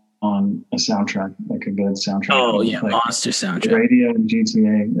on a soundtrack, like a good soundtrack. Oh yeah, monster soundtrack. The radio in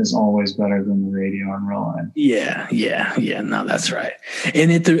GTA is always better than the radio in real life. Yeah. No, that's right. And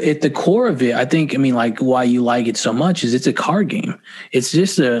at the core of it, I think, why you like it so much is it's a car game. It's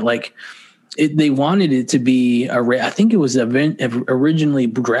just they wanted it to be I think it was originally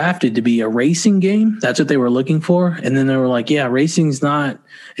drafted to be a racing game. That's what they were looking for. And then they were like, yeah, racing's not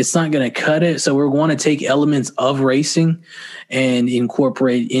going to cut it. So we want to take elements of racing and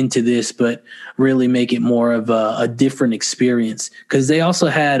incorporate into this, but really make it more of a different experience. Because they also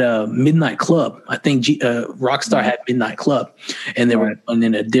had a Midnight Club. I think Rockstar had Midnight Club, and they were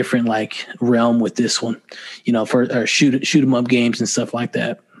in a different realm with this one, for shoot 'em up games and stuff like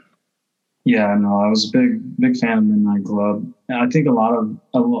that. Yeah, no, I was a big fan of Midnight Club. And I think a lot of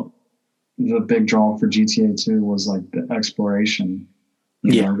the big draw for GTA 2 was the exploration.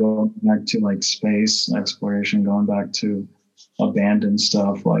 Going back to space exploration, going back to abandoned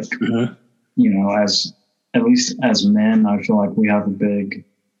stuff. As at least as men, I feel like we have a big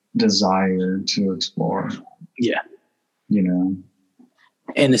desire to explore. Yeah.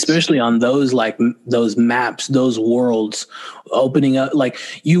 And especially on those, like those maps, those worlds opening up, like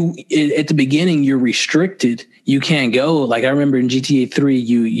at the beginning, you're restricted. You can't go. Like I remember in GTA 3,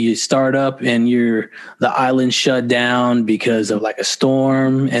 you start up and the island shut down because of like a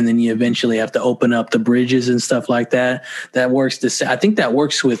storm. And then you eventually have to open up the bridges and stuff like that. That works. I think that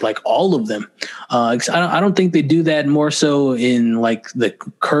works with like all of them. I don't think they do that more so in like the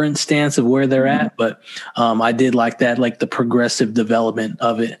current stance of where they're at. But I did like that, like the progressive development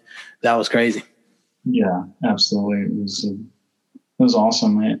of it. That was crazy. Yeah, absolutely. It was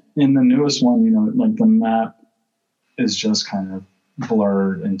awesome. In the newest one, like the map is just kind of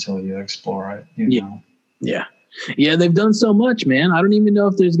blurred until you explore it, know? Yeah. Yeah, they've done so much, man. I don't even know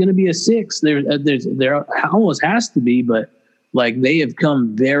if there's going to be a 6. There almost has to be, but like they have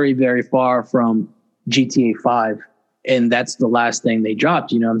come very, very far from GTA 5, and that's the last thing they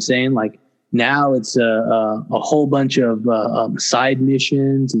dropped. You know what I'm saying? Like now it's a whole bunch of side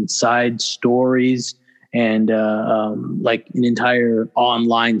missions and side stories, and like an entire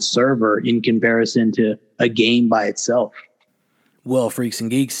online server in comparison to a game by itself. Well, freaks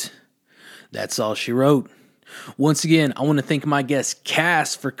and geeks, that's all she wrote. Once again, I want to thank my guest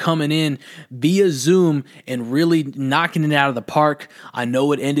Cass for coming in via Zoom and really knocking it out of the park. I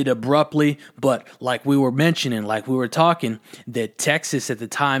know it ended abruptly, but like we were mentioning, like we were talking, that Texas at the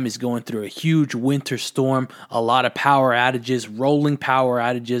time is going through a huge winter storm, a lot of power outages, rolling power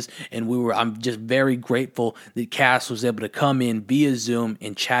outages, and I'm just very grateful that Cass was able to come in via Zoom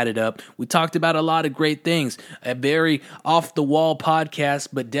and chat it up. We talked about a lot of great things, a very off-the-wall podcast,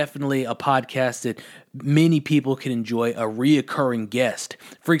 but definitely a podcast that many people can enjoy, a reoccurring guest.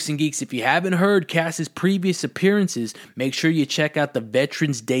 Freaks and Geeks, if you haven't heard Cass's previous appearances, make sure you check out the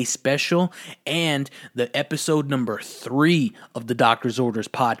Veterans Day special and the episode number 3 of the Doctor's Orders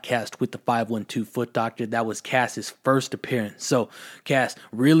podcast with the 512 Foot Doctor. That was Cass's first appearance. So, Cass,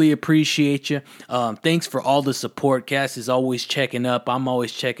 really appreciate you. Thanks for all the support. Cass is always checking up. I'm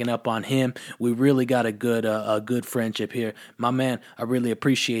always checking up on him. We really got a good friendship here. My man, I really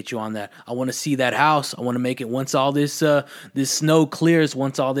appreciate you on that. I want to see that house. I want to make it once all this snow clears,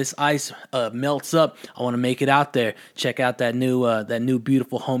 once all this ice melts up. I want to make it out there. Check out that new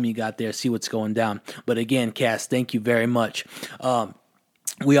beautiful home you got there. See what's going down. But again, Cass, thank you very much.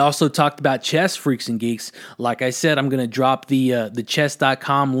 We also talked about chess, Freaks and Geeks. Like I said, I'm going to drop the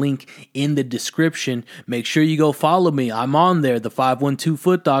chess.com link in the description. Make sure you go follow me. I'm on there, the 512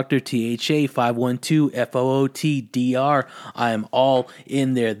 Foot Doctor, THA 512 FOOTDR. I am all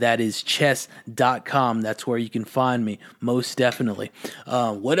in there. That is chess.com. That's where you can find me, most definitely.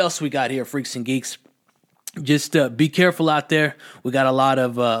 What else we got here, Freaks and Geeks? Just be careful out there. We got a lot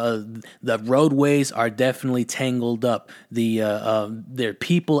of the roadways are definitely tangled up. There are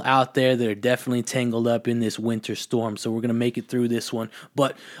people out there that are definitely tangled up in this winter storm. So we're gonna make it through this one.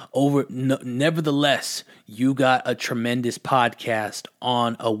 But nevertheless, you got a tremendous podcast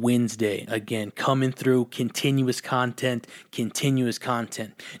on a Wednesday. Again, coming through continuous content.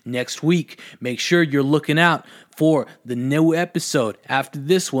 Next week, make sure you're looking out for the new episode. After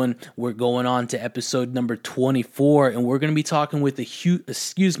this one, we're going on to episode number 24, and we're going to be talking with a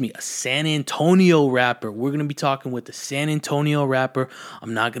San Antonio rapper. We're going to be talking with the San Antonio rapper.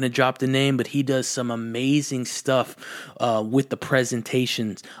 I'm not going to drop the name, but he does some amazing stuff with the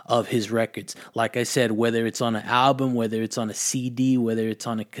presentations of his records. Like I said, whether it's on an album, whether it's on a CD, whether it's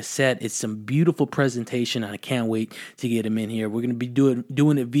on a cassette, it's some beautiful presentation, and I can't wait to get him in here. We're going to be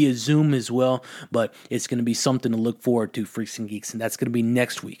doing it via Zoom as well, but it's going to be something to look forward to, Freaks and Geeks, and that's going to be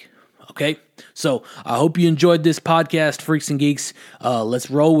next week. Okay, so I hope you enjoyed this podcast, Freaks and Geeks. Let's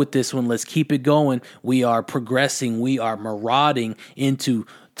roll with this one. Let's keep it going. We are progressing. We are marauding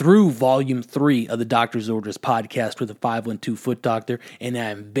through Volume 3 of the Doctor's Orders podcast with the 512 Foot Doctor, and I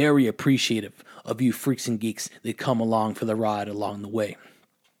am very appreciative of you Freaks and Geeks that come along for the ride along the way.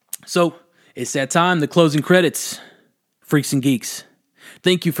 So it's that time, the closing credits. Freaks and Geeks,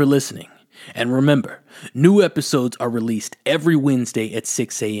 thank you for listening. And remember, new episodes are released every Wednesday at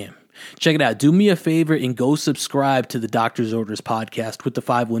 6 a.m. Check it out. Do me a favor and go subscribe to the Doctor's Orders podcast with the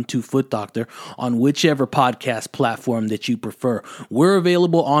 512 Foot Doctor on whichever podcast platform that you prefer. We're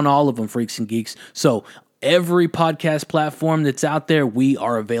available on all of them, Freaks and Geeks. So every podcast platform that's out there, we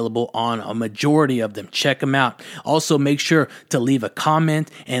are available on a majority of them. Check them out. Also, make sure to leave a comment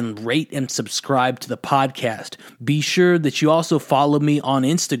and rate and subscribe to the podcast. Be sure that you also follow me on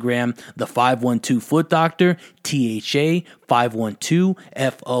Instagram, the 512 Foot Doctor, THA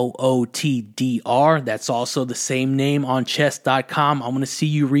 512-FOOTDR. That's also the same name on chess.com. I want to see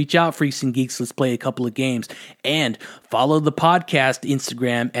you reach out, Freaks and Geeks. Let's play a couple of games. And follow the podcast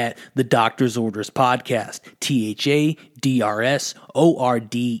Instagram at The Doctor's Orders Podcast.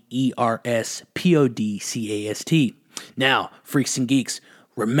 THADRSORDERSPODCAST. Now, Freaks and Geeks,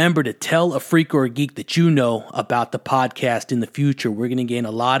 remember to tell a freak or a geek that you know about the podcast in the future. We're going to gain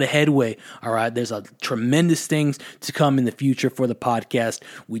a lot of headway, all right? There's a tremendous things to come in the future for the podcast.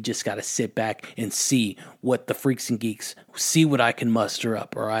 We just got to sit back and see what the Freaks and Geeks, see what I can muster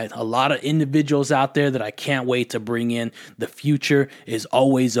up, all right? A lot of individuals out there that I can't wait to bring in. The future is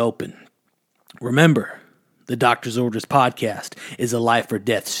always open. Remember, the Doctor's Orders Podcast is a Life or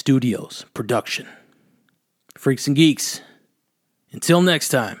Death Studios production. Freaks and Geeks, until next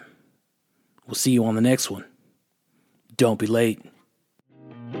time, we'll see you on the next one. Don't be late.